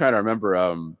I'm trying to remember.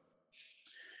 I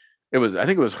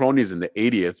think it was Ronnie's in the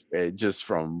 80th, just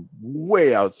from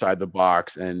way outside the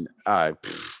box, and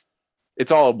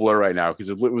it's all a blur right now because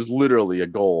it was literally a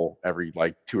goal every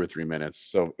like 2 or 3 minutes.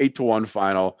 So 8-1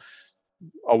 final.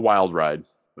 A wild ride,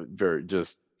 it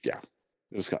was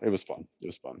fun. It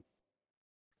was fun.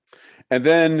 And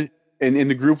then in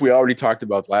the group we already talked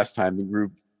about last time, the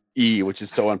group E, which is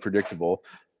so unpredictable,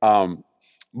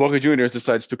 Boca Juniors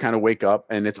decides to kind of wake up,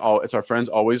 and it's our friends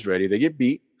always ready. They get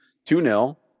beat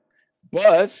 2-0,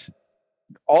 but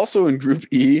also in group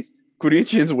E,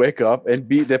 Corinthians wake up and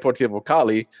beat Deportivo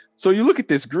Cali. So you look at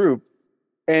this group,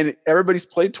 and everybody's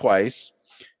played twice.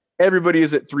 Everybody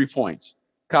is at 3 points.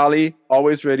 Cali,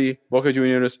 always ready, Boca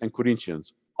Juniors, and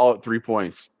Corinthians, all at 3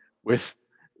 points, with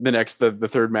the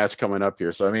third match coming up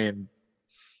here. So, I mean,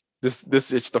 this it's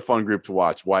just a fun group to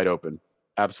watch. Wide open.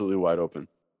 Absolutely wide open.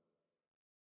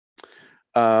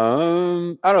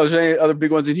 I don't know. Is there any other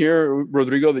big ones in here,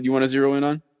 Rodrigo, that you want to zero in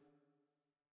on?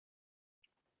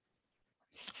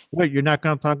 Wait, you're not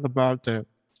going to talk about the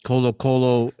Colo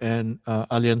Colo and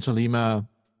Alianza Lima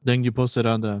thing you posted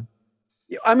on the...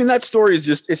 I mean, that story is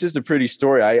just a pretty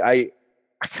story.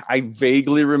 I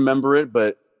vaguely remember it,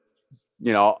 but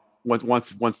you know,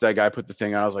 once that guy put the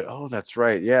thing out, I was like, oh, that's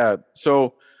right, yeah.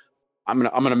 So I'm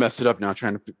gonna mess it up now,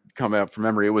 trying to come up from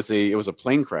memory. It was a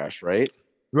plane crash, right?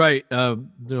 Right.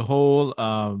 The whole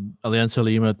Alianza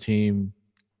Lima team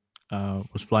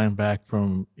was flying back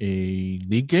from a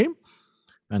league game,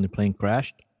 and the plane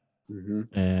crashed,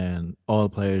 and all the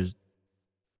players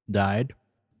died.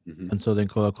 And so then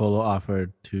Colo Colo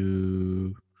offered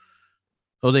to...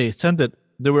 Oh, they sent it.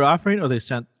 They were offering, or they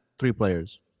sent 3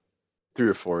 players? 3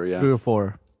 or 4, yeah. 3 or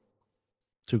 4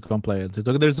 to come play.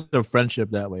 There's a friendship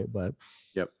that way, but...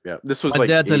 Yep. This was my like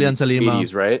dad's Alianza Lima.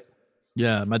 80s, right?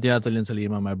 Yeah, my dad's Alianza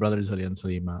Lima. My brother is Alianza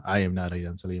Lima. I am not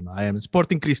Alianza Lima. I am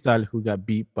Sporting Cristal, who got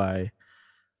beat by...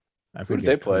 Who did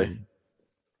they play?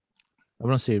 I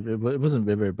want to say it wasn't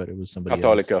River, but it was somebody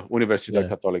Católica, else. Universidad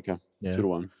Católica. Yeah.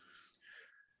 2-1.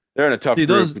 They're in a tough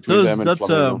group between them and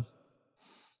Flamengo.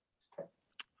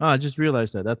 I just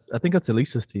realized that. I think that's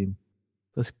Elisa's team.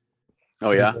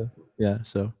 Oh yeah, yeah.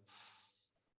 So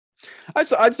I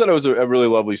just thought it was a really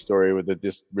lovely story with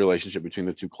this relationship between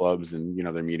the two clubs, and you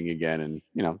know, they're meeting again, and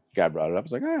you know, guy brought it up. I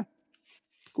was like,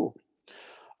 cool.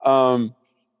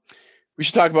 We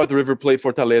should talk about the River Plate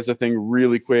Fortaleza thing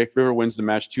really quick. River wins the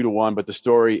match 2-1, but the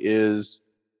story is,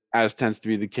 as tends to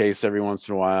be the case every once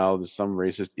in a while, there's some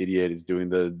racist idiot is doing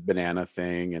the banana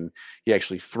thing, and he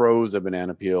actually throws a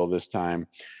banana peel this time.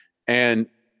 And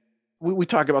we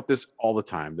talk about this all the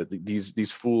time, that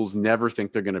these fools never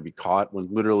think they're going to be caught, when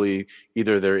literally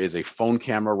either there is a phone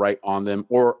camera right on them,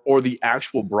 or the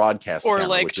actual broadcast or camera,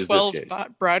 like which 12 is this case.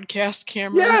 broadcast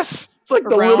cameras. Yes, it's like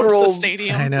the around literal the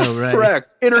stadium. I know, right?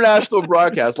 Correct. International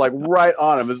broadcast, like right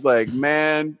on him. It's like,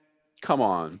 man, come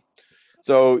on.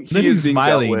 So he's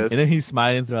smiling, and then he's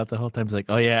smiling throughout the whole time. He's like,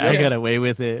 "Oh yeah, I got away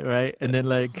with it, right?" And then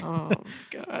like, oh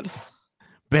god,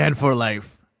 banned for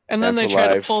life. And then they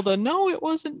try to pull no, it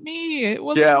wasn't me. It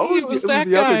wasn't me. It was that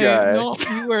the guy. other guy. No,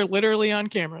 you were literally on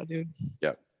camera, dude.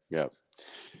 Yep.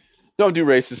 Don't do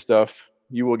racist stuff.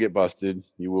 You will get busted.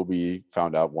 You will be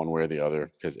found out one way or the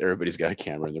other, because everybody's got a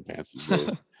camera in their pants these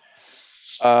days.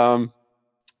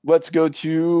 Let's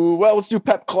do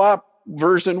Pep Klopp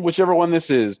version, whichever one this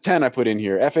is. 10 I put in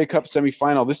here. FA Cup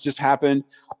semifinal. This just happened.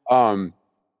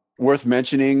 Worth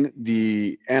mentioning,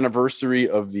 the anniversary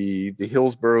of the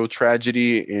Hillsborough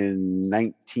tragedy in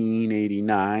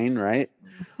 1989, right?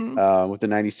 With the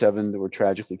 97 that were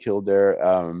tragically killed there.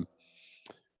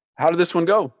 How did this one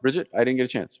go, Bridget? I didn't get a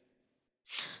chance.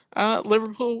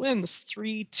 Liverpool wins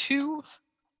 3-2.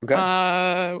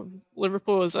 Okay.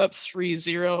 Liverpool was up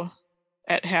 3-0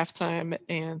 at halftime,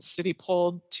 and City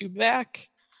pulled 2 back.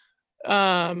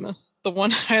 The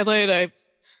one highlight,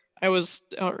 I was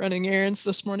out running errands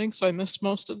this morning, so I missed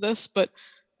most of this, but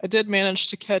I did manage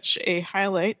to catch a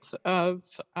highlight of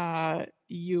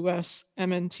US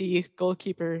MNT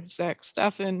goalkeeper Zach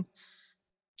Steffen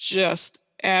just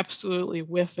absolutely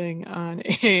whiffing on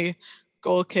a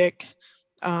goal kick.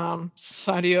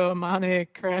 Sadio Mane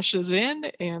crashes in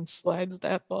and slides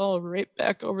that ball right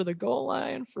back over the goal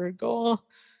line for a goal.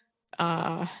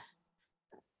 So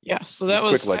that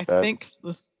was like I think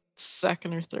the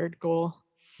second or third goal.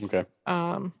 Okay.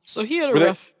 So he had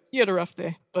a rough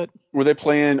day, but were they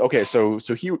playing? Okay, so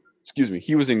he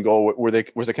was in goal.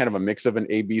 Was it kind of a mix of an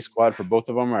A-B squad for both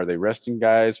of them? Are they resting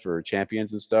guys for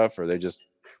champions and stuff, or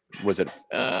was it?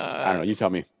 I don't know. You tell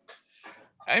me.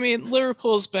 I mean,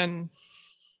 Liverpool's been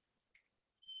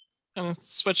kind of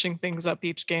switching things up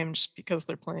each game just because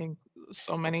they're playing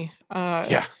so many.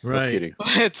 Right. No kidding.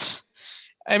 But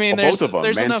I mean, both of them,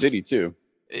 there's Man enough, City too.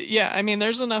 Yeah, I mean,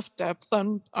 there's enough depth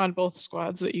on both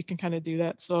squads that you can kind of do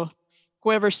that. So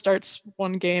whoever starts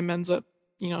one game ends up,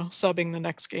 subbing the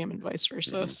next game and vice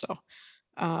versa. So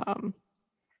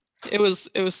it was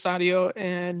Sadio,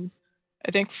 and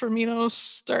I think Firmino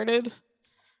started.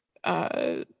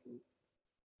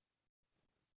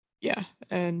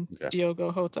 And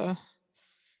Diogo Jota.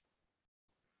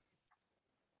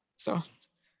 So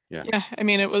I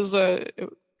mean, it was a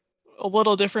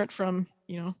little different from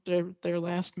their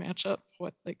last matchup,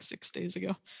 like 6 days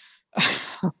ago.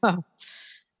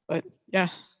 But yeah,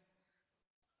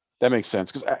 that makes sense,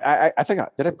 because I think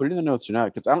did I put it in the notes or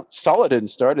not? Because Salah didn't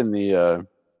start in the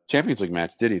Champions League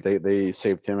match, did he? They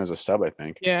saved him as a sub, I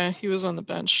think. Yeah, he was on the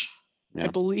bench. Yeah. I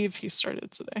believe he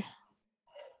started today.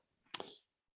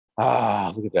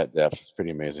 Look at that depth. It's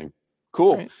pretty amazing.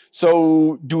 Cool. Right.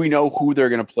 So do we know who they're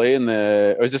going to play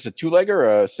or is this a 2-leg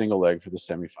or a single leg for the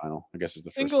semifinal? I guess is the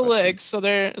first single question. leg.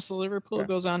 So Liverpool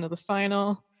goes on to the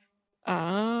final.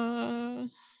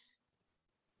 And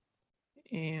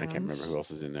I can't remember who else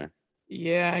is in there.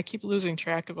 Yeah, I keep losing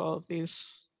track of all of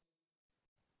these.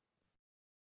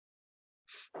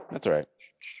 That's all right.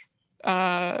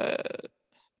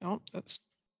 No, that's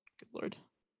good Lord.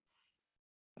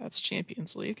 That's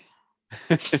Champions League.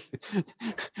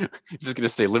 Just gonna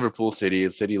say Liverpool, City,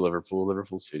 Liverpool,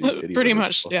 Liverpool, City. Pretty Liverpool.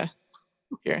 much, yeah.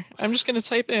 Here, I'm just gonna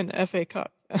type in FA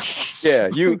Cup. Yeah,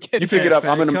 you pick it up.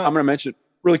 I'm gonna mention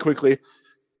really quickly.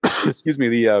 Excuse me,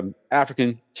 the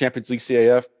African Champions League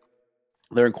CAF.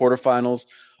 They're in quarterfinals.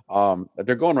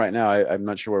 They're going right now. I'm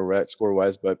not sure where we're at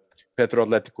score-wise, but Petro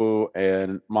Atletico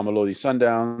and Mamelodi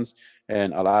Sundowns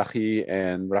and Al Ahly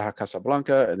and Raja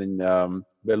Casablanca, and then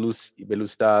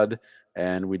Belouizdad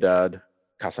and Wydad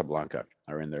Casablanca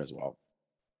are in there as well.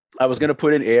 I was going to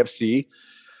put in AFC,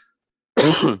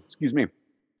 excuse me,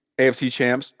 AFC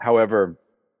champs. However,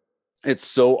 it's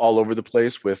so all over the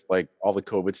place with like all the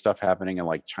COVID stuff happening and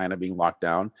like China being locked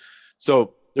down.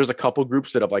 So there's a couple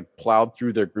groups that have like plowed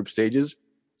through their group stages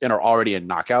and are already in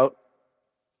knockout.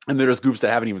 And there's groups that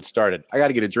haven't even started. I got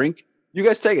to get a drink. You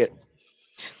guys take it.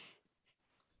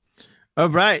 All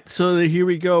right. So here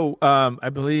we go. I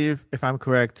believe, if I'm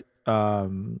correct,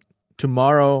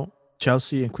 tomorrow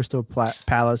Chelsea and Crystal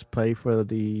Palace play for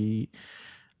the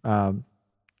I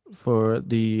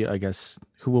guess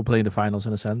who will play in the finals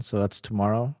in a sense. So that's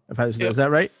tomorrow. Is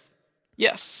that right?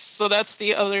 Yes. So that's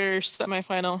the other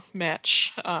semifinal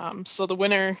match. So the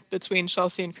winner between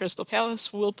Chelsea and Crystal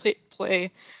Palace will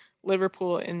play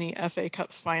Liverpool in the FA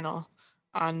Cup final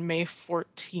on May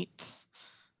 14th.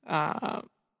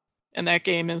 And that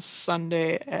game is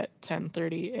Sunday at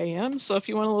 10:30 a.m. So if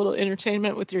you want a little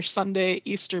entertainment with your Sunday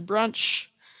Easter brunch.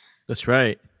 That's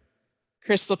right.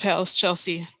 Crystal Palace,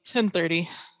 Chelsea, 10:30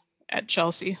 at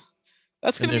Chelsea.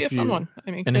 That's going to be a fun one.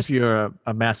 I mean, if you're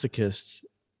a masochist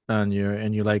and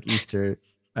you like Easter,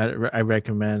 I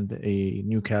recommend a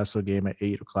Newcastle game at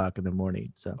 8 o'clock in the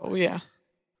morning. So. Oh yeah.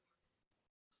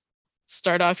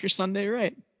 Start off your Sunday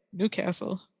right.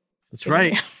 Newcastle. That's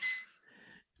right.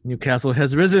 Newcastle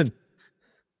has risen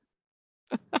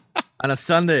on a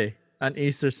Sunday, on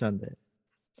Easter Sunday.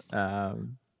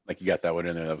 Like you got that one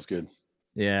in there. That was good.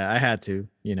 Yeah, I had to,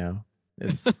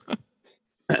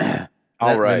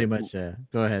 All right. Pretty much,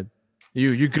 go ahead.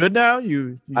 You good now?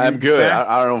 I'm good.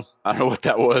 I don't know what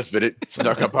that was, but it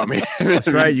snuck up on me. That's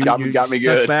right. You got me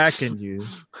good. Back and you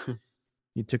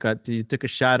took a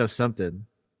shot of something.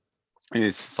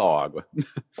 It's all agua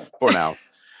for now.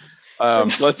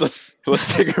 Let's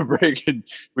take a break and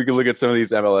we can look at some of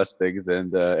these MLS things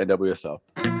and NWSL.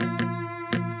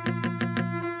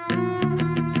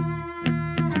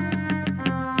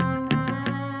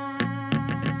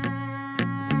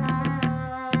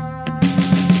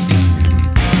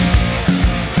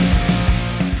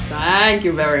 Thank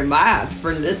you very much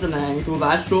for listening to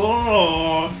the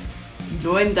show.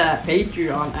 Join the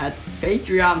Patreon at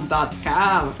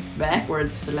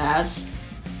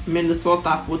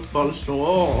patreon.com/Minnesota Football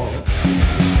Show.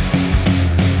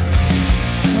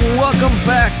 Welcome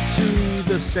back to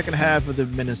the second half of the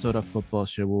Minnesota Football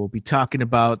Show. We'll be talking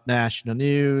about national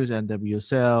news,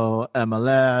 NWSL,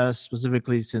 MLS,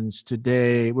 specifically since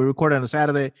today we're recording on a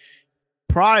Saturday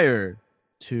prior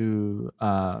to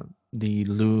the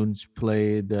Loons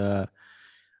played the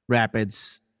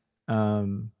Rapids.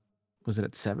 Was it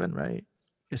at 7, right?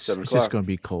 It's 7 just o'clock. going to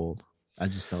be cold. I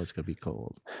just know it's going to be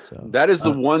cold. So That is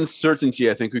the one certainty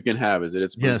I think we can have, is that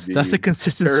it's going to be that's the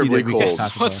consistency terribly that we can cold.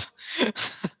 talk about.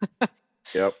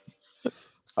 Yep.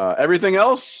 Everything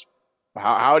else,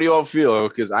 how do you all feel?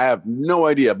 Because I have no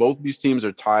idea. Both of these teams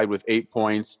are tied with 8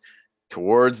 points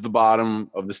towards the bottom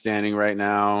of the standing right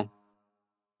now.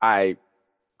 I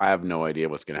have no idea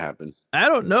what's going to happen. I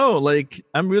don't know. Like,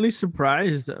 I'm really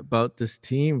surprised about this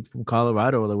team from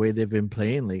Colorado, the way they've been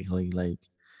playing lately. Like,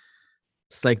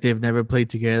 it's like they've never played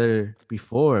together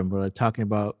before, and we're like talking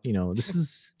about, this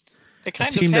is They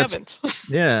kind team of that's- haven't.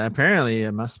 yeah. Apparently,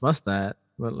 it must that.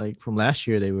 But like from last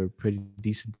year, they were a pretty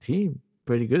decent team,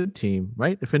 pretty good team,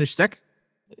 right? They finished second.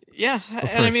 Yeah, Or and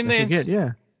I first, mean forget,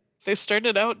 yeah. they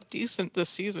started out decent this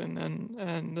season,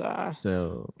 and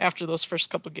So after those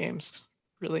first couple games,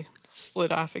 really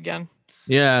slid off again.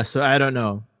 yeah, so I don't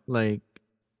know. Like,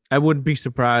 I wouldn't be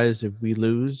surprised if we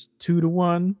lose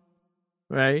 2-1,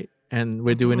 right? And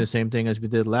we're doing the same thing as we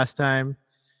did last time.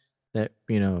 That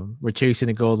we're chasing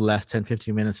a goal the last 10,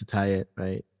 15 minutes to tie it,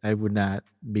 right? I would not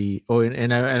be. Oh,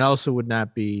 and I also would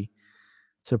not be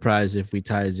surprised if we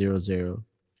tie 0-0.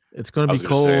 It's going to be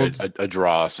cold. Say a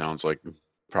draw sounds like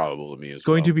probable to me as It's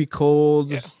going to be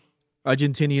cold. Yeah.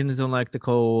 Argentinians don't like the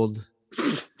cold.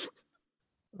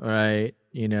 All right,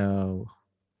 we don't.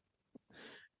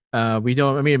 I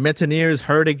mean, Metanier's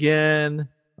hurt again.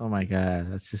 Oh my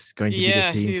God, that's just going to be the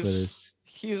team for this.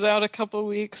 He's out a couple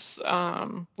weeks.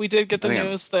 We did get the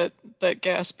news that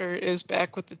Gasper is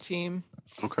back with the team.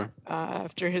 Okay.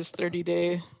 After his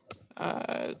 30-day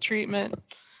treatment.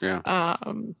 Yeah.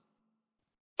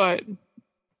 But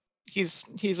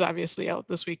he's obviously out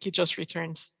this week. He just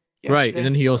returned Right, and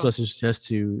then he also so, has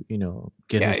to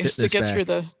get his to fitness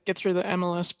get through the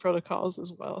MLS protocols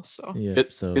as well. So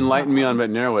Enlighten me on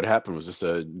Metanero. What happened? Was this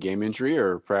a game injury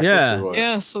or practice? Yeah. Or what?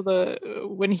 Yeah. So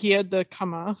when he had to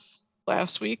come off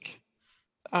last week,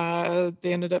 they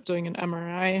ended up doing an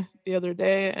MRI the other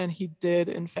day, and he did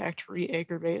in fact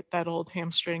re-aggravate that old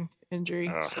hamstring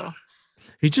injury. So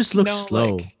he just looks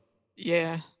slow.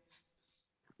 Yeah.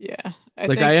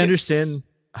 I understand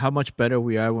how much better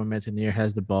we are when Metanier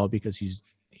has the ball, because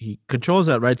he controls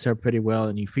that right side pretty well,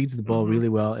 and he feeds the ball really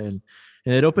well, and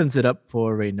it opens it up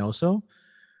for Reynoso.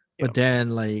 But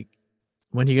then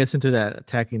when he gets into that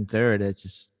attacking third,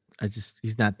 he's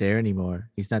not there anymore.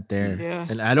 He's not there. Yeah.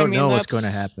 And I don't know what's going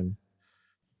to happen.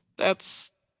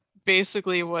 That's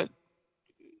basically what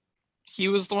he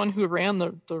was the one who ran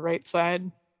the right side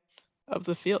of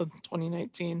the field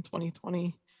 2019,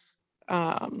 2020.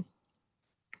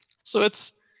 So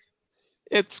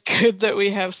it's good that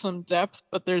we have some depth,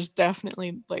 but there's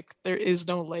definitely there is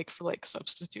no for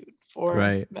substitute for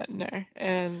Metner.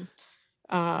 And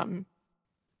I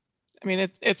mean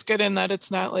it's good in that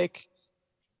it's not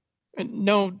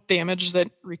no damage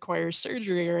that requires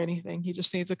surgery or anything. He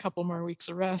just needs a couple more weeks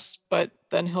of rest, but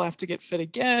then he'll have to get fit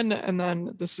again, and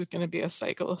then this is going to be a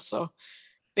cycle. So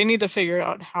they need to figure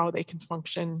out how they can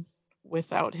function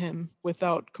without him,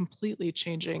 without completely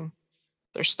changing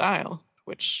their style,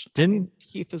 which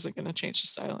Heath isn't going to change the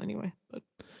style anyway. But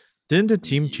didn't the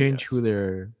team change who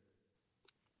their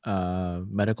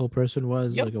medical person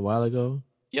was a while ago?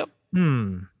 Yep.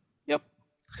 Yep.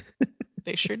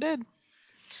 They sure did.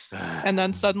 And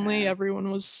then suddenly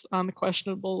everyone was on the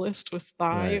questionable list with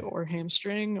thigh or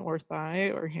hamstring or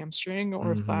thigh or hamstring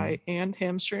or thigh and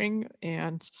hamstring.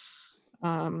 And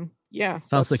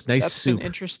sounds like nice that's soup. Been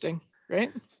interesting,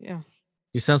 right? Yeah.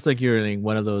 It sounds like you're in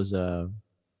one of those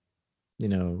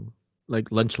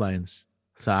lunch lines.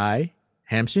 Thigh,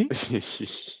 hamstring,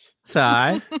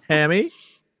 thigh, hammy.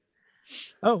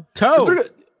 Oh, toe.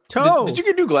 Did you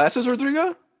get new glasses,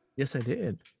 Rodrigo? Yes, I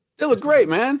did. They look great,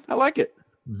 man. I like it.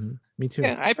 Mm-hmm. Me too.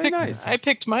 Yeah, I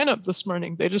picked mine up this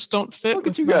morning. They just don't fit. Look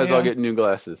at you guys all getting new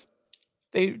glasses.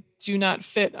 They do not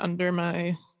fit under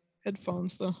my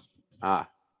headphones, though. Ah,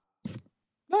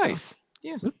 nice. So,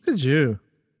 yeah. Look at you.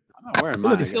 I'm not wearing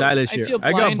mine. Stylish here. I feel I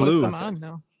blind got blue. with them on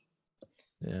now.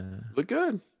 Yeah. Look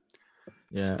good.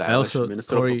 Yeah. Stylish I also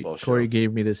Minnesota Corey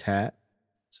gave me this hat,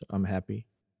 so I'm happy.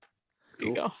 There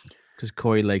you go. Because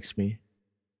Corey likes me.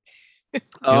 The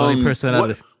only Um, person out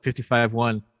what- of the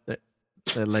 55-1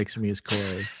 that likes me is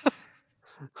Corey.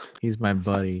 He's my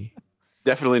buddy.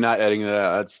 Definitely not editing that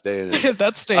out. That's staying in.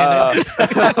 That's staying in.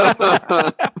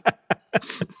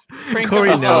 Crank Corey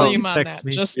up the knows. volume He on texts that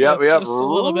me. just Yep. just a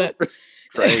little bit.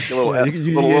 Crank a little, Yeah, S,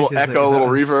 you little just like, echo, a little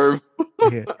reverb.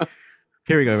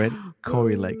 Here we go, right?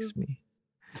 Corey likes me.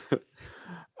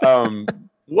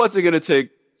 What's it gonna take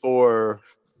for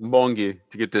Bongi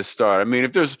to get this start? I mean,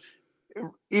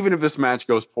 even if this match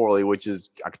goes poorly, which is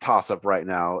a toss-up right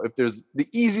now, if there's the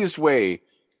easiest way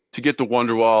to get the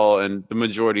Wonderwall and the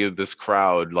majority of this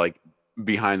crowd like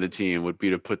behind the team would be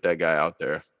to put that guy out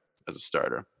there as a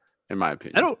starter, in my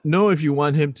opinion. I don't know if you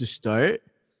want him to start.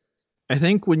 I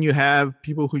think when you have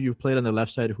people who you've played on the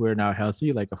left side who are now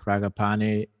healthy, like a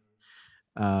Fragapane,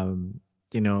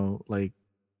 like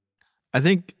I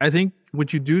think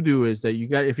what you do is that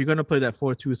if you're gonna play that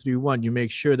 4-2-3-1, you make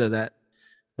sure that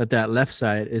left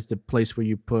side is the place where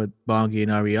you put Bongi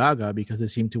and Arriaga because they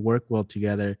seem to work well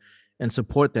together and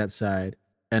support that side.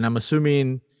 And I'm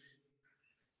assuming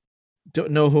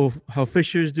don't know how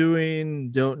Fisher's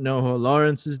doing, don't know how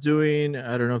Lawrence is doing.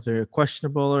 I don't know if they're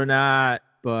questionable or not,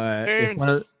 but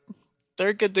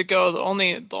they're good to go.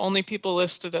 The only people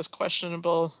listed as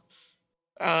questionable,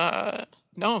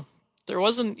 no, there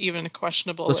wasn't even a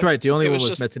questionable. That's list. right. The only one was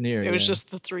just Metanir. It was just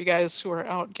the three guys who were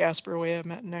out: Gasper, Weah,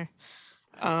 Metanir.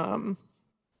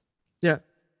 Yeah,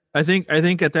 I think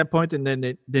at that point, and then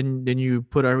you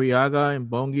put Arriaga and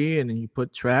Bongi, and then you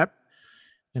put Trap,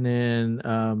 and then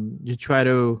you try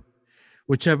to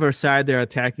whichever side they're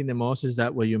attacking the most is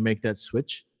that where you make that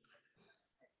switch.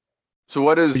 So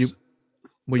what is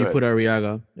where you put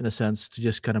Arriaga in a sense to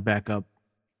just kind of back up?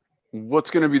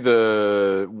 What's going to be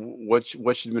what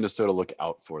should Minnesota look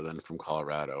out for then from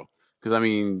Colorado? Because I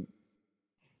mean,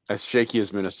 as shaky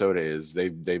as Minnesota is,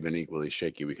 they've been equally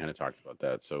shaky. We kind of talked about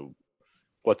that. So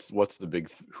what's the big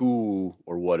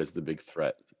what is the big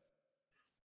threat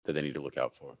that they need to look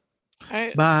out for?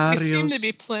 They seem to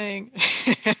be playing.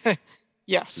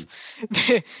 Yes,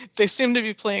 they seem to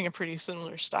be playing a pretty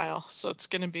similar style. So it's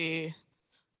going to be.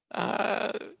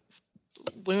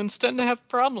 Loons tend to have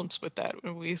problems with that.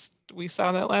 We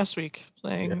saw that last week,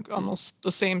 playing almost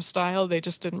the same style. They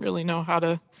just didn't really know how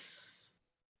to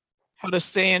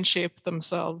stay and shape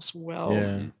themselves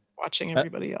well, watching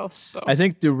everybody else. So I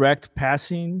think direct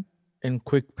passing and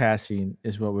quick passing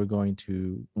is what we're going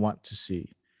to want to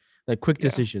see, like quick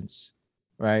decisions,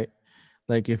 right?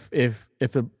 Like if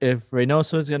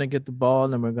Reynoso is going to get the ball,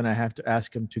 then we're going to have to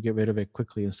ask him to get rid of it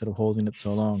quickly instead of holding it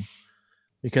so long.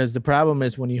 Because the problem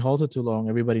is when he holds it too long,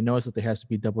 everybody knows that there has to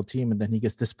be double team, and then he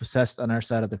gets dispossessed on our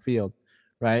side of the field,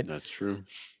 right? That's true.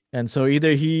 And so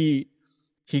either he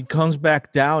comes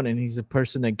back down and he's the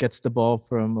person that gets the ball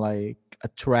from like a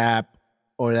trap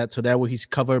or that, so that way he's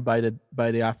covered by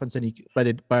the offense and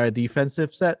by a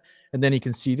defensive set, and then he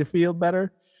can see the field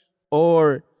better,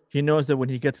 or he knows that when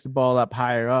he gets the ball up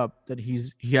higher up that he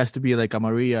has to be like a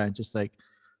Maria and just like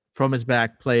from his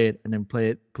back, play it, and then play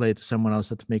it to someone else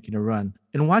that's making a run.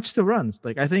 And watch the runs.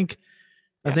 Like I think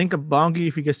a Bongi,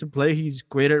 if he gets to play, he's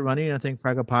great at running. I think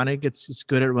Fragapane is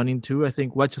good at running too. I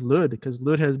think watch Lud, because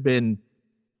Lud has been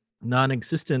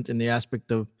non-existent in the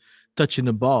aspect of touching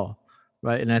the ball,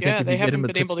 right? And I think if they you get him haven't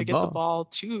to been able to get the ball ball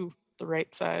to the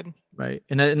right side, right?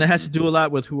 And that has to do a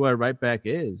lot with who our right back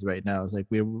is right now. It's like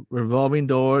we're revolving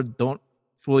door, don't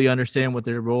fully understand what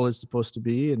their role is supposed to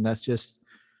be, and that's just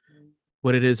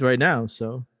what it is right now.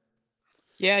 So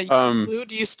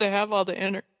Lud used to have all the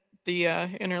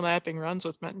interlapping runs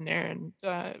with Metanir, and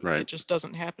it just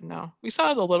doesn't happen now. We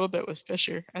saw it a little bit with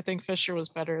Fisher. I think Fisher was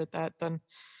better at that than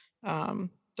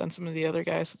some of the other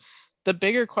guys. The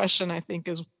bigger question, I think,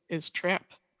 is Trap.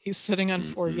 He's sitting on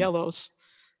 4 yellows.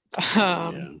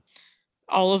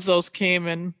 All of those came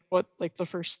in the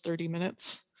first 30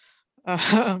 minutes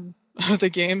of the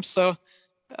game. So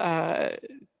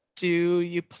do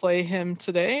you play him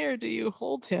today or do you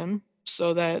hold him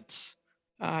so that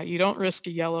you don't risk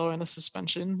a yellow and a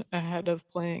suspension ahead of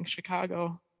playing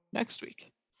Chicago next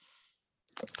week?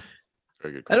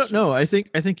 Very good question. I don't know. I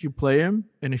think you play him,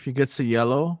 and if he gets a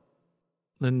yellow,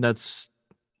 then that's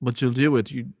what you'll deal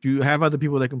with. You have other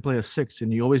people that can play a 6,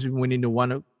 and you always need to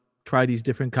want to try these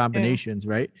different combinations,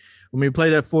 right? When we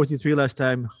played that 4-3 last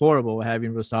time, horrible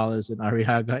having Rosales and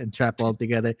Arriaga and Trap all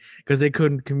together because they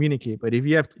couldn't communicate. But if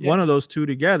you have one of those two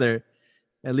together,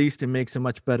 at least it makes a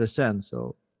much better sense.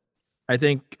 So I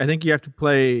think you have to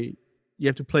play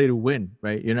to win,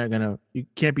 right? You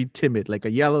can't be timid. Like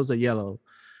a yellow's a yellow,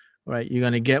 right? You're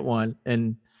gonna get one,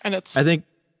 and it's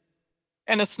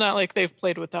not like they've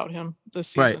played without him this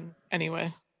season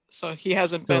anyway. So he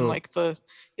hasn't been like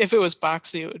if it was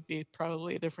Boxy, it would be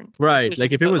probably a different right. decision,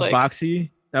 like if it was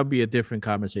Boxy, that would be a different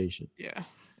conversation. Yeah.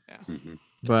 Mhm.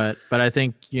 But I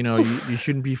think you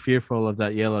shouldn't be fearful of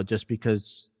that yellow just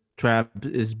because Trapp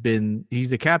he's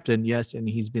the captain, yes, and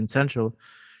he's been central.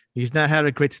 He's not had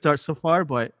a great start so far,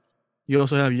 but you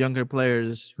also have younger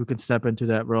players who can step into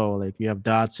that role. Like you have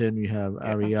Dotson, you have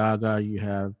Arriaga, you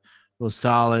have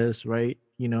Rosales, right?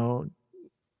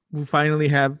 We finally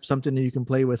have something that you can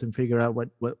play with and figure out what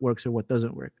works or what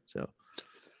doesn't work. So,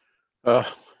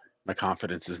 my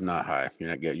confidence is not high.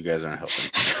 You guys aren't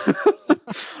helping.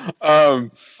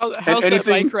 How's that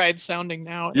bike ride sounding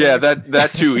now? Yeah,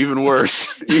 that too, even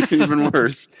worse. Even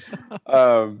worse.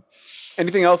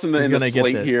 Anything else in the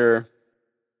slate here?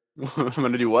 I'm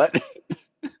gonna do what?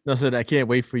 No, so I can't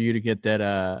wait for you to get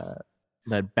that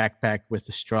backpack with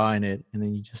the straw in it, and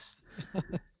then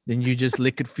you just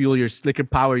liquid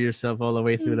power yourself all the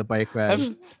way through the bike ride.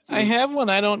 I have one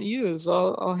I don't use.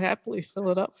 I'll happily fill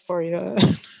it up for you.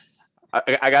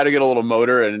 I got to get a little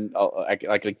motor, and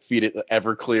I can feed it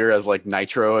Everclear as like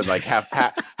nitro, and like half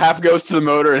goes to the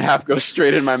motor and half goes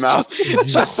straight in my mouth.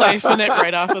 Just siphon it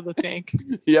right off of the tank.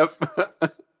 Yep.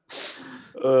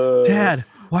 Dad,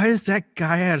 why does that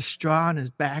guy have a straw on his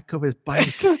back of his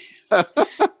bike?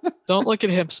 Don't look at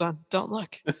him, son. Don't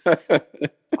look.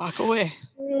 Walk away.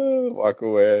 Walk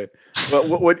away. But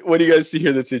what do you guys see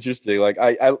here that's interesting? Like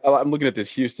I'm looking at this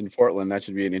Houston Portland. That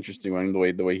should be an interesting one.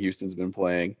 The way Houston's been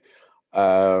playing.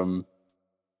 No,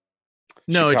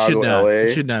 Chicago, it should not. LA.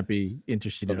 It should not be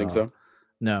interesting. Don't think all. So.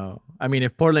 No, I mean,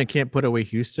 if Portland can't put away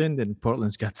Houston, then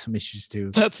Portland's got some issues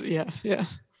too.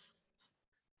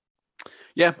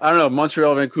 Yeah, I don't know.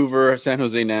 Montreal, Vancouver, San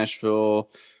Jose, Nashville,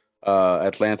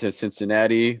 Atlanta,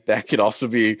 Cincinnati. That could also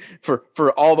be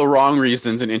for all the wrong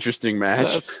reasons an interesting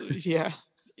match.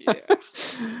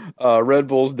 Red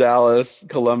Bulls, Dallas,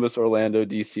 Columbus, Orlando,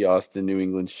 DC, Austin, New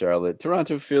England, Charlotte,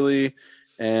 Toronto, Philly,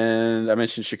 and I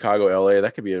mentioned Chicago, LA.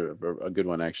 That could be a good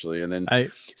one actually. And then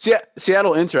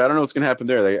Seattle, Inter. I don't know what's gonna happen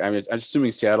there. I'm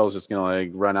assuming Seattle's just gonna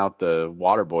like run out the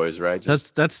water boys, right?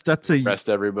 That's the rest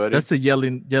everybody. That's the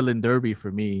yelling derby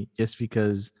for me, just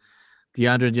because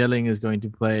DeAndre Yelling is going to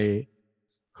play.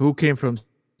 Who came from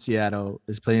Seattle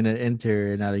is playing at Inter,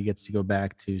 and now he gets to go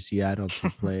back to Seattle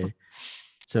to play.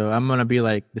 So I'm gonna be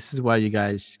like, this is why you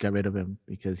guys got rid of him,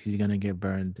 because he's gonna get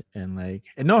burned. And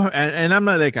I'm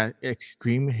not like an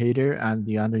extreme hater on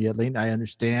DeAndre Yedlin. I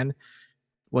understand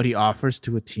what he offers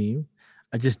to a team.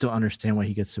 I just don't understand why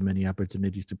he gets so many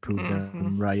opportunities to prove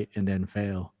them right and then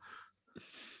fail.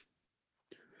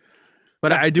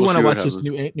 But I do want to watch this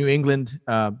New England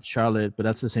Charlotte, but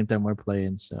that's the same time we're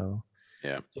playing. So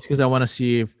yeah, just because I want to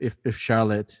see if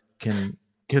Charlotte can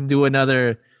do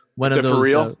another one of those. For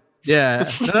real? Yeah,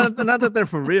 not that they're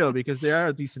for real, because they are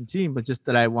a decent team, but just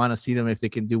that I want to see them if they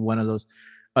can do one of those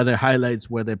other highlights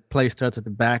where the play starts at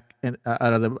the back and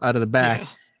out of the back,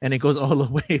 and it goes all the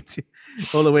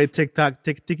way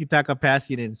tiki-taka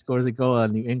passing and scores a goal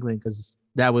on New England, because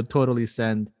that would totally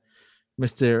send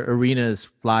Mr. Arenas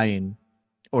flying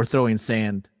or throwing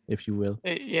sand, if you will.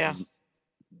 Yeah.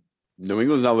 New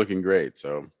England's not looking great,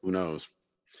 so who knows?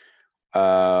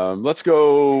 Let's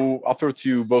go. I'll throw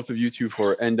to both of you two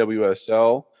for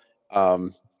NWSL.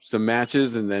 Some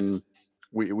matches, and then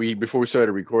we before we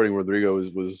started recording, Rodrigo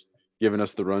was giving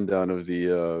us the rundown of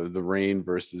the Reign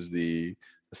versus the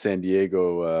San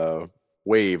Diego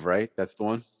Wave, right? That's the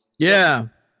one. Yeah.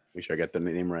 Make sure I got the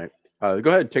name right. Go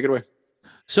ahead, take it away.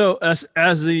 So as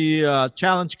the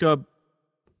Challenge Cup,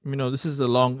 this is a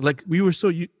long, like we're so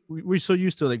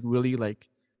used to like really like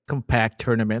compact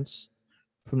tournaments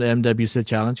from the MWSL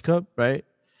Challenge Cup, right?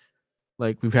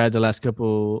 Like we've had the last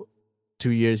 2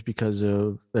 years because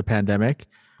of the pandemic,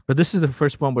 but this is the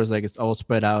first one where it's all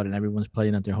spread out and everyone's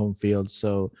playing at their home field.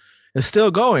 So it's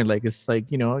still going. Like it's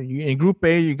like, in Group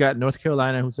A, you got North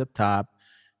Carolina, who's up top.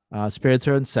 Spirits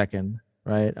are in second,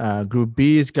 right? Group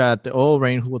B's got the All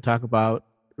Reign, who we'll talk about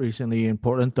recently, in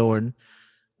Portland Thorn.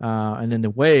 And then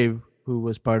the Wave, who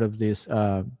was part of this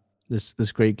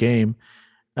great game.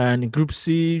 And in Group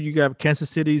C, you got Kansas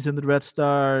City's and the Red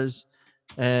Stars,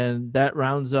 and that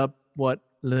rounds up what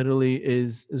literally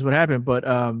is what happened. But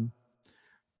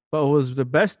what was the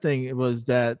best thing was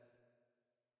that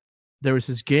there was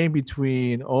this game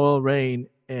between All Reign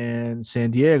and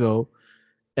San Diego,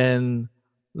 and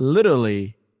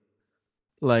literally,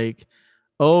 like,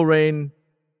 All Reign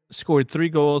scored 3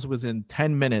 goals within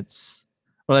 10 minutes,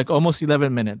 or like almost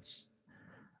 11 minutes.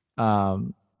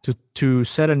 To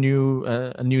set a new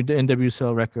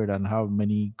NWSL record on how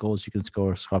many goals you can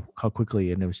score, how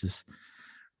quickly. And it was just,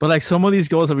 but like some of these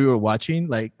goals that we were watching,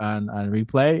 like on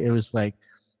replay, it was like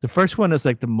The first one is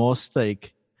like the most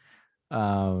like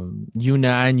U9,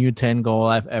 U10 goal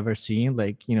I've ever seen.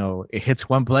 Like, you know, it hits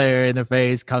one player in the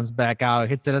face, comes back out,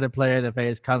 hits another player in the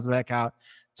face, comes back out.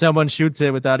 Someone shoots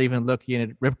it without even looking,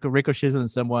 and it ricochets on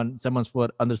someone's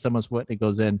foot, under someone's foot, and it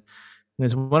goes in. And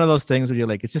it's one of those things where you're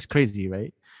like, it's just crazy,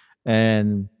 right?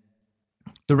 And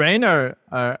the Rain are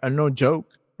no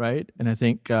joke, right? And I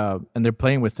think, and they're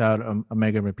playing without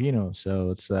Omega Rapinoe,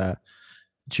 so it's it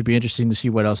should be interesting to see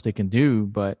what else they can do.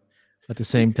 But at the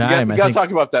same time, you got to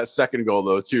talk about that second goal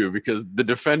though too, because the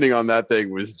defending on that thing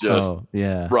was just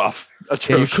rough,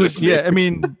 atrocious. I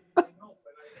mean,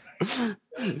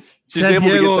 she's able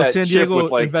to get that chip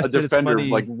with like a defender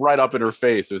like right up in her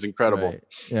face. It was incredible. Right.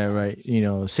 Yeah, right. You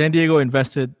know, San Diego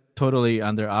invested totally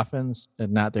on their offense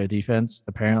and not their defense.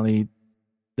 Apparently,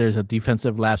 there's a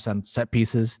defensive lapse on set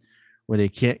pieces where they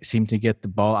can't seem to get the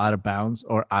ball out of bounds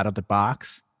or out of the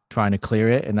box trying to clear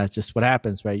it, and that's just what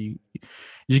happens, right?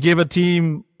 You give a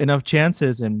team enough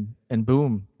chances, and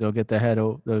boom, they'll get that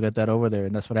over there,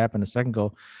 and that's what happened. The second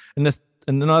goal, and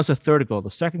then that's the third goal. The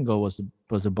second goal was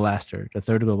a blaster. The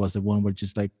third goal was the one where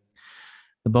just like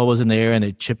the ball was in the air and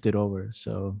they chipped it over.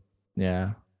 So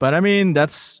yeah, but I mean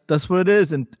that's what it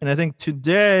is, and I think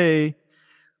today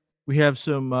we have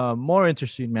some more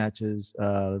interesting matches.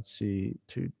 Let's see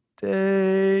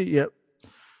today. Yep.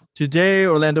 Today,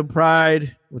 Orlando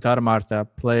Pride without Marta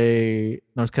play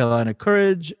North Carolina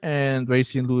Courage, and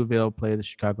Racing Louisville play the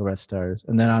Chicago Red Stars.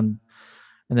 And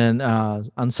then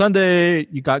on Sunday,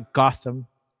 you got Gotham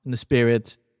in the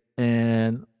Spirit,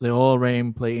 and the All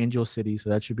Rain play Angel City, so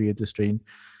that should be interesting.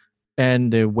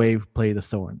 And the Wave play the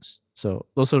Thorns. So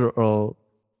those are all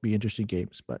be interesting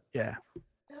games. But yeah,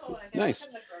 nice.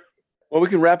 Well, we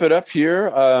can wrap it up here.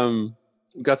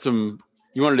 We got some.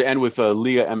 You wanted to end with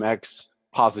Liga MX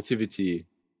positivity,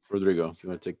 Rodrigo, if you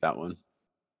want to take that one.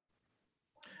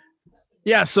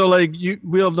 Yeah, so like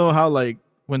we all know how like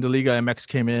when the Liga MX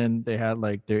came in, they had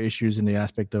like their issues in the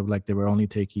aspect of like they were only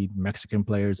taking Mexican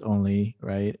players only,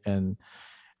 right? And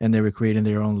they were creating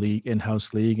their own league,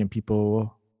 in-house league, and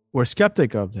people were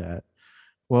skeptic of that.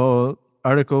 Well,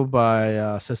 article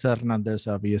by Cesar Hernandez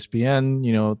of ESPN,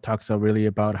 you know, talks really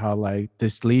about how like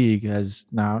this league has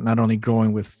now not only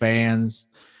growing with fans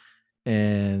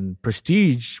and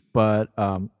prestige, but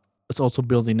it's also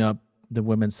building up the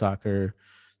women's soccer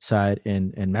side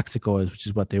in Mexico, which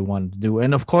is what they wanted to do.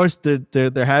 And of course,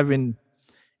 they're having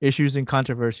issues and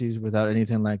controversies without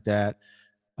anything like that.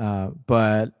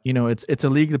 But you know, it's a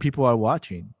league that people are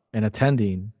watching and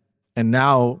attending. And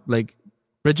now, like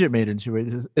Bridget made into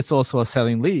it, it's also a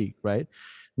selling league, right?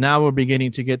 Now we're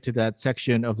beginning to get to that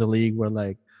section of the league where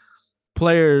like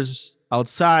players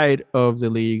outside of the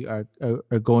league are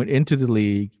going into the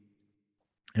league,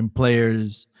 and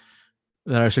players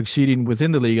that are succeeding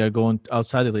within the league are going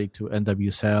outside the league to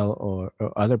NWSL or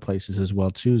other places as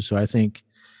well too. So I think,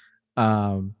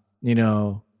 you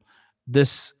know,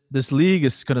 this league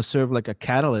is going to serve like a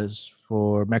catalyst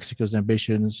for Mexico's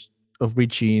ambitions of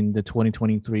reaching the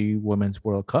 2023 Women's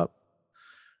World Cup,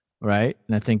 right?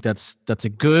 And I think that's a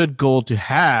good goal to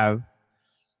have,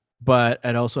 but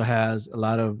it also has a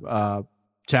lot of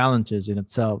challenges in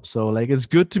itself. So like it's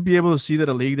good to be able to see that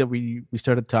a league that we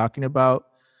started talking about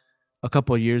a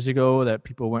couple of years ago that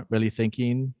people weren't really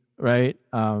thinking right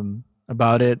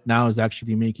about it now is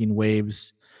actually making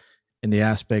waves in the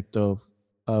aspect of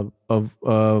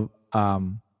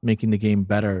making the game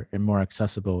better and more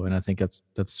accessible. And I think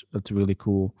that's really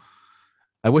cool.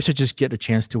 I wish I just get a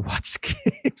chance to watch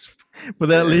games for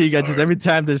that league. I just every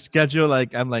time their schedule,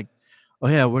 like I'm like, oh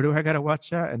yeah, where do I gotta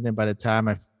watch that? And then by the time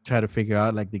I try to figure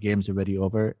out, like the game's already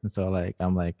over, and so like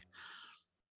I'm like,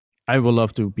 I would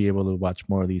love to be able to watch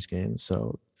more of these games.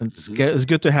 So it's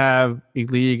good to have a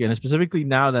league, and specifically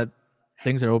now that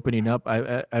things are opening up,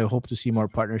 I hope to see more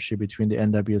partnership between the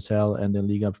NWSL and the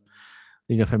Liga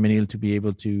Femenil to be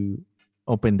able to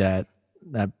open that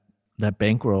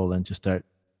bankroll and just start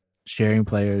sharing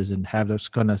players and have those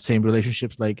kind of same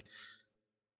relationships like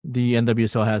the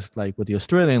NWSL has like with the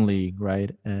Australian League,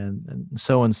 right? And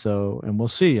so, and we'll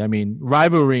see. I mean,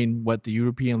 rivaling what the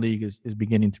European League is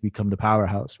beginning to become the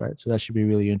powerhouse, right? So that should be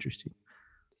really interesting.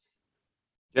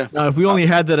 Yeah. Now, if we only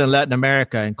had that in Latin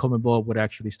America and CONMEBOL would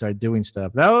actually start doing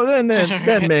stuff, then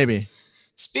maybe.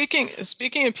 Speaking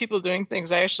of people doing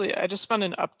things, I just found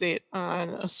an update on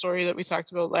a story that we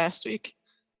talked about last week.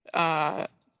 The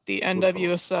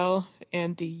NWSL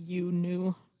and the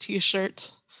UNU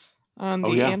T-shirt on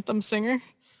the anthem singer.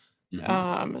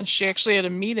 Mm-hmm. She actually had a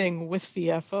meeting with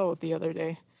the FO the other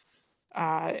day,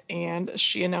 and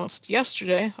she announced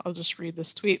yesterday. I'll just read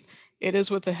this tweet. It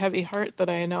is with a heavy heart that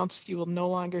I announced you will no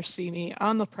longer see me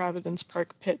on the Providence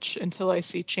Park pitch until I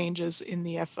see changes in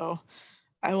the FO.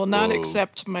 I will not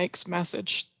accept Mike's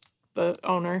message, the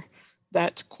owner,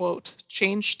 that, quote,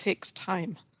 change takes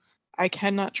time. I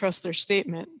cannot trust their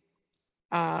statement,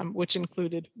 which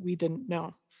included, we didn't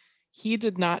know. He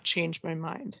did not change my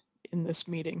mind in this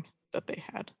meeting that they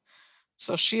had.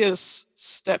 So she has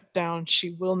stepped down. She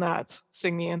will not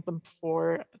sing the anthem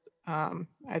for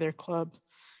either club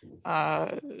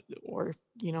or,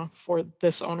 for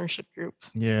this ownership group.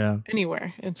 Yeah.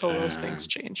 Anywhere until those things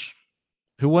change.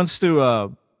 Who wants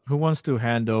to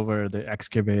hand over the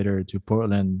excavator to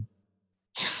Portland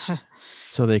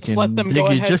so they can let them dig go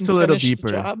it ahead just and a little finish the deeper?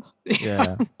 job.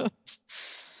 Yeah.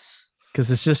 Because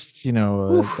it's just,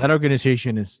 that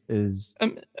organization is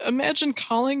imagine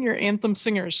calling your anthem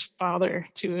singer's father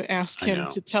to ask him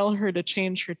to tell her to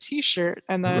change her t-shirt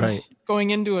and then going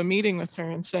into a meeting with her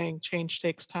and saying change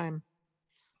takes time.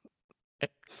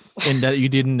 And that you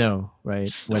didn't know, right?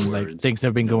 When things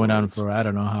have been going on for I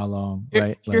don't know how long,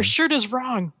 right? Your shirt is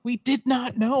wrong. We did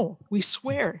not know. We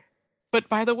swear. But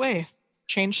by the way,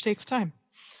 change takes time.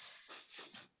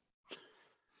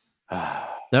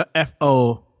 The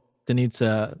FO that needs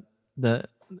I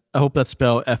hope that's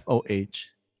spelled FOH.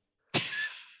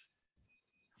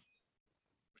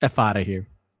 F out of here.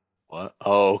 What?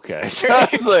 Oh, okay. I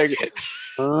was like,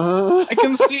 I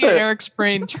can see Eric's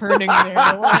brain turning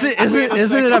there.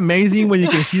 Isn't it amazing when you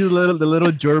can see the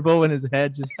little gerbil in his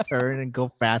head just turn and go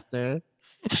faster?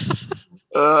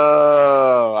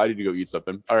 I need to go eat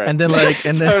something. All right. And then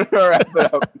wrap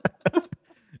it up.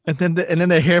 And then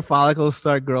the hair follicles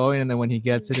start growing, and then when he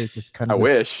gets it, it just kind of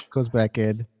goes back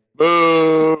in.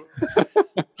 Boo!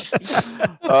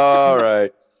 All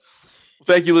right.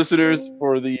 Thank you, listeners,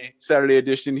 for the Saturday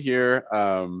edition here.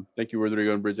 Thank you,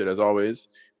 Rodrigo and Bridget, as always.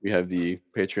 We have the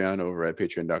Patreon over at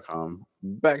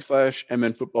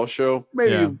patreon.com/MN Football Show.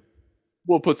 Maybe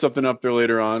we'll put something up there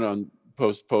later on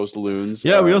post loons.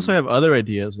 Yeah, we also have other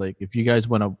ideas. Like if you guys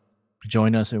want to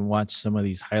join us and watch some of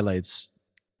these highlights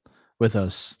with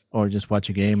us, or just watch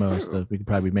a game of stuff, we could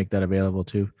probably make that available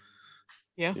too.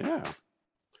 Yeah.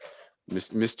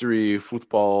 Mystery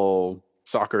football,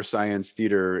 soccer, science,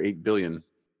 theater, 8 billion.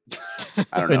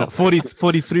 I don't know.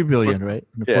 43 billion, right?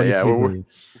 Yeah. We'll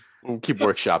keep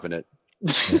workshopping it.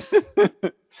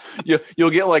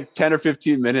 You'll get like 10 or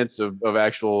 15 minutes of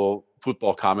actual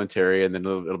football commentary, and then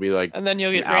it'll be like, and then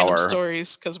you'll get random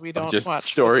stories because we don't just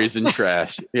watch stories and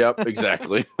trash. Yep,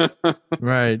 exactly.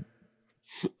 Right.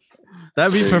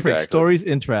 That'd be perfect. Exactly. Stories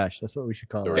in trash. That's what we should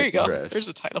call it. There you go. Trash. There's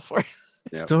a title for it.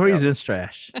 Yep, Stories in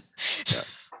trash.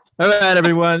 All right,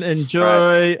 everyone.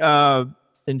 Enjoy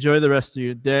the rest of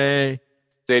your day.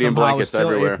 Stadium blankets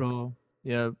everywhere. April.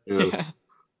 Yeah.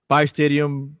 Buy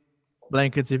stadium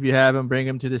blankets if you have them. Bring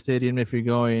them to the stadium if you're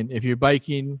going. If you're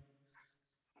biking,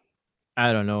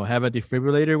 I don't know. Have a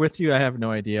defibrillator with you. I have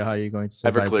no idea how you're going to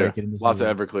survive. Everclear. Lots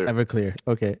of Everclear. Everclear.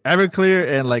 Okay.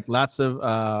 Everclear and like lots of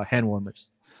hand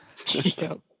warmers.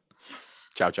 Yep.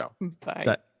 Ciao.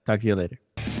 Bye. Talk to you later.